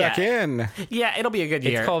to tuck in. Yeah, it'll be a good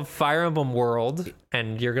year. It's called Fire Emblem World,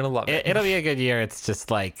 and you're gonna love it. It'll be a good year. It's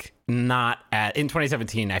just like not in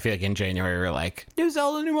 2017. I feel like in January we're like new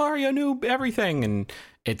Zelda, new Mario, new everything, and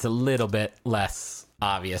it's a little bit less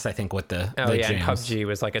obvious. I think with the Oh the yeah, and jams. PUBG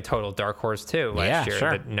was like a total dark horse too last Yeah, year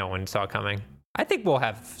sure. that no one saw coming. I think we'll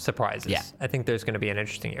have surprises. Yeah. I think there's going to be an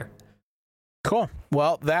interesting year. Cool.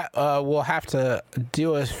 Well, that will have to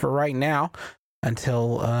do us for right now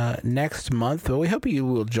until next month. But we hope you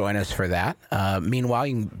will join us for that. Meanwhile,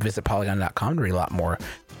 you can visit Polygon.com to read a lot more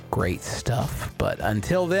great stuff. But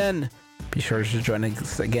until then, be sure to join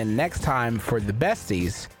us again next time for the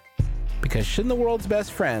besties. Because shouldn't the world's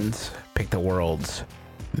best friends pick the world's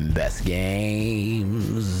best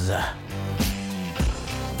games?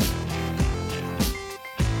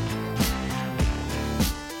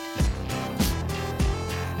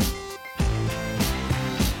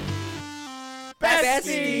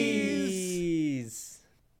 Besties!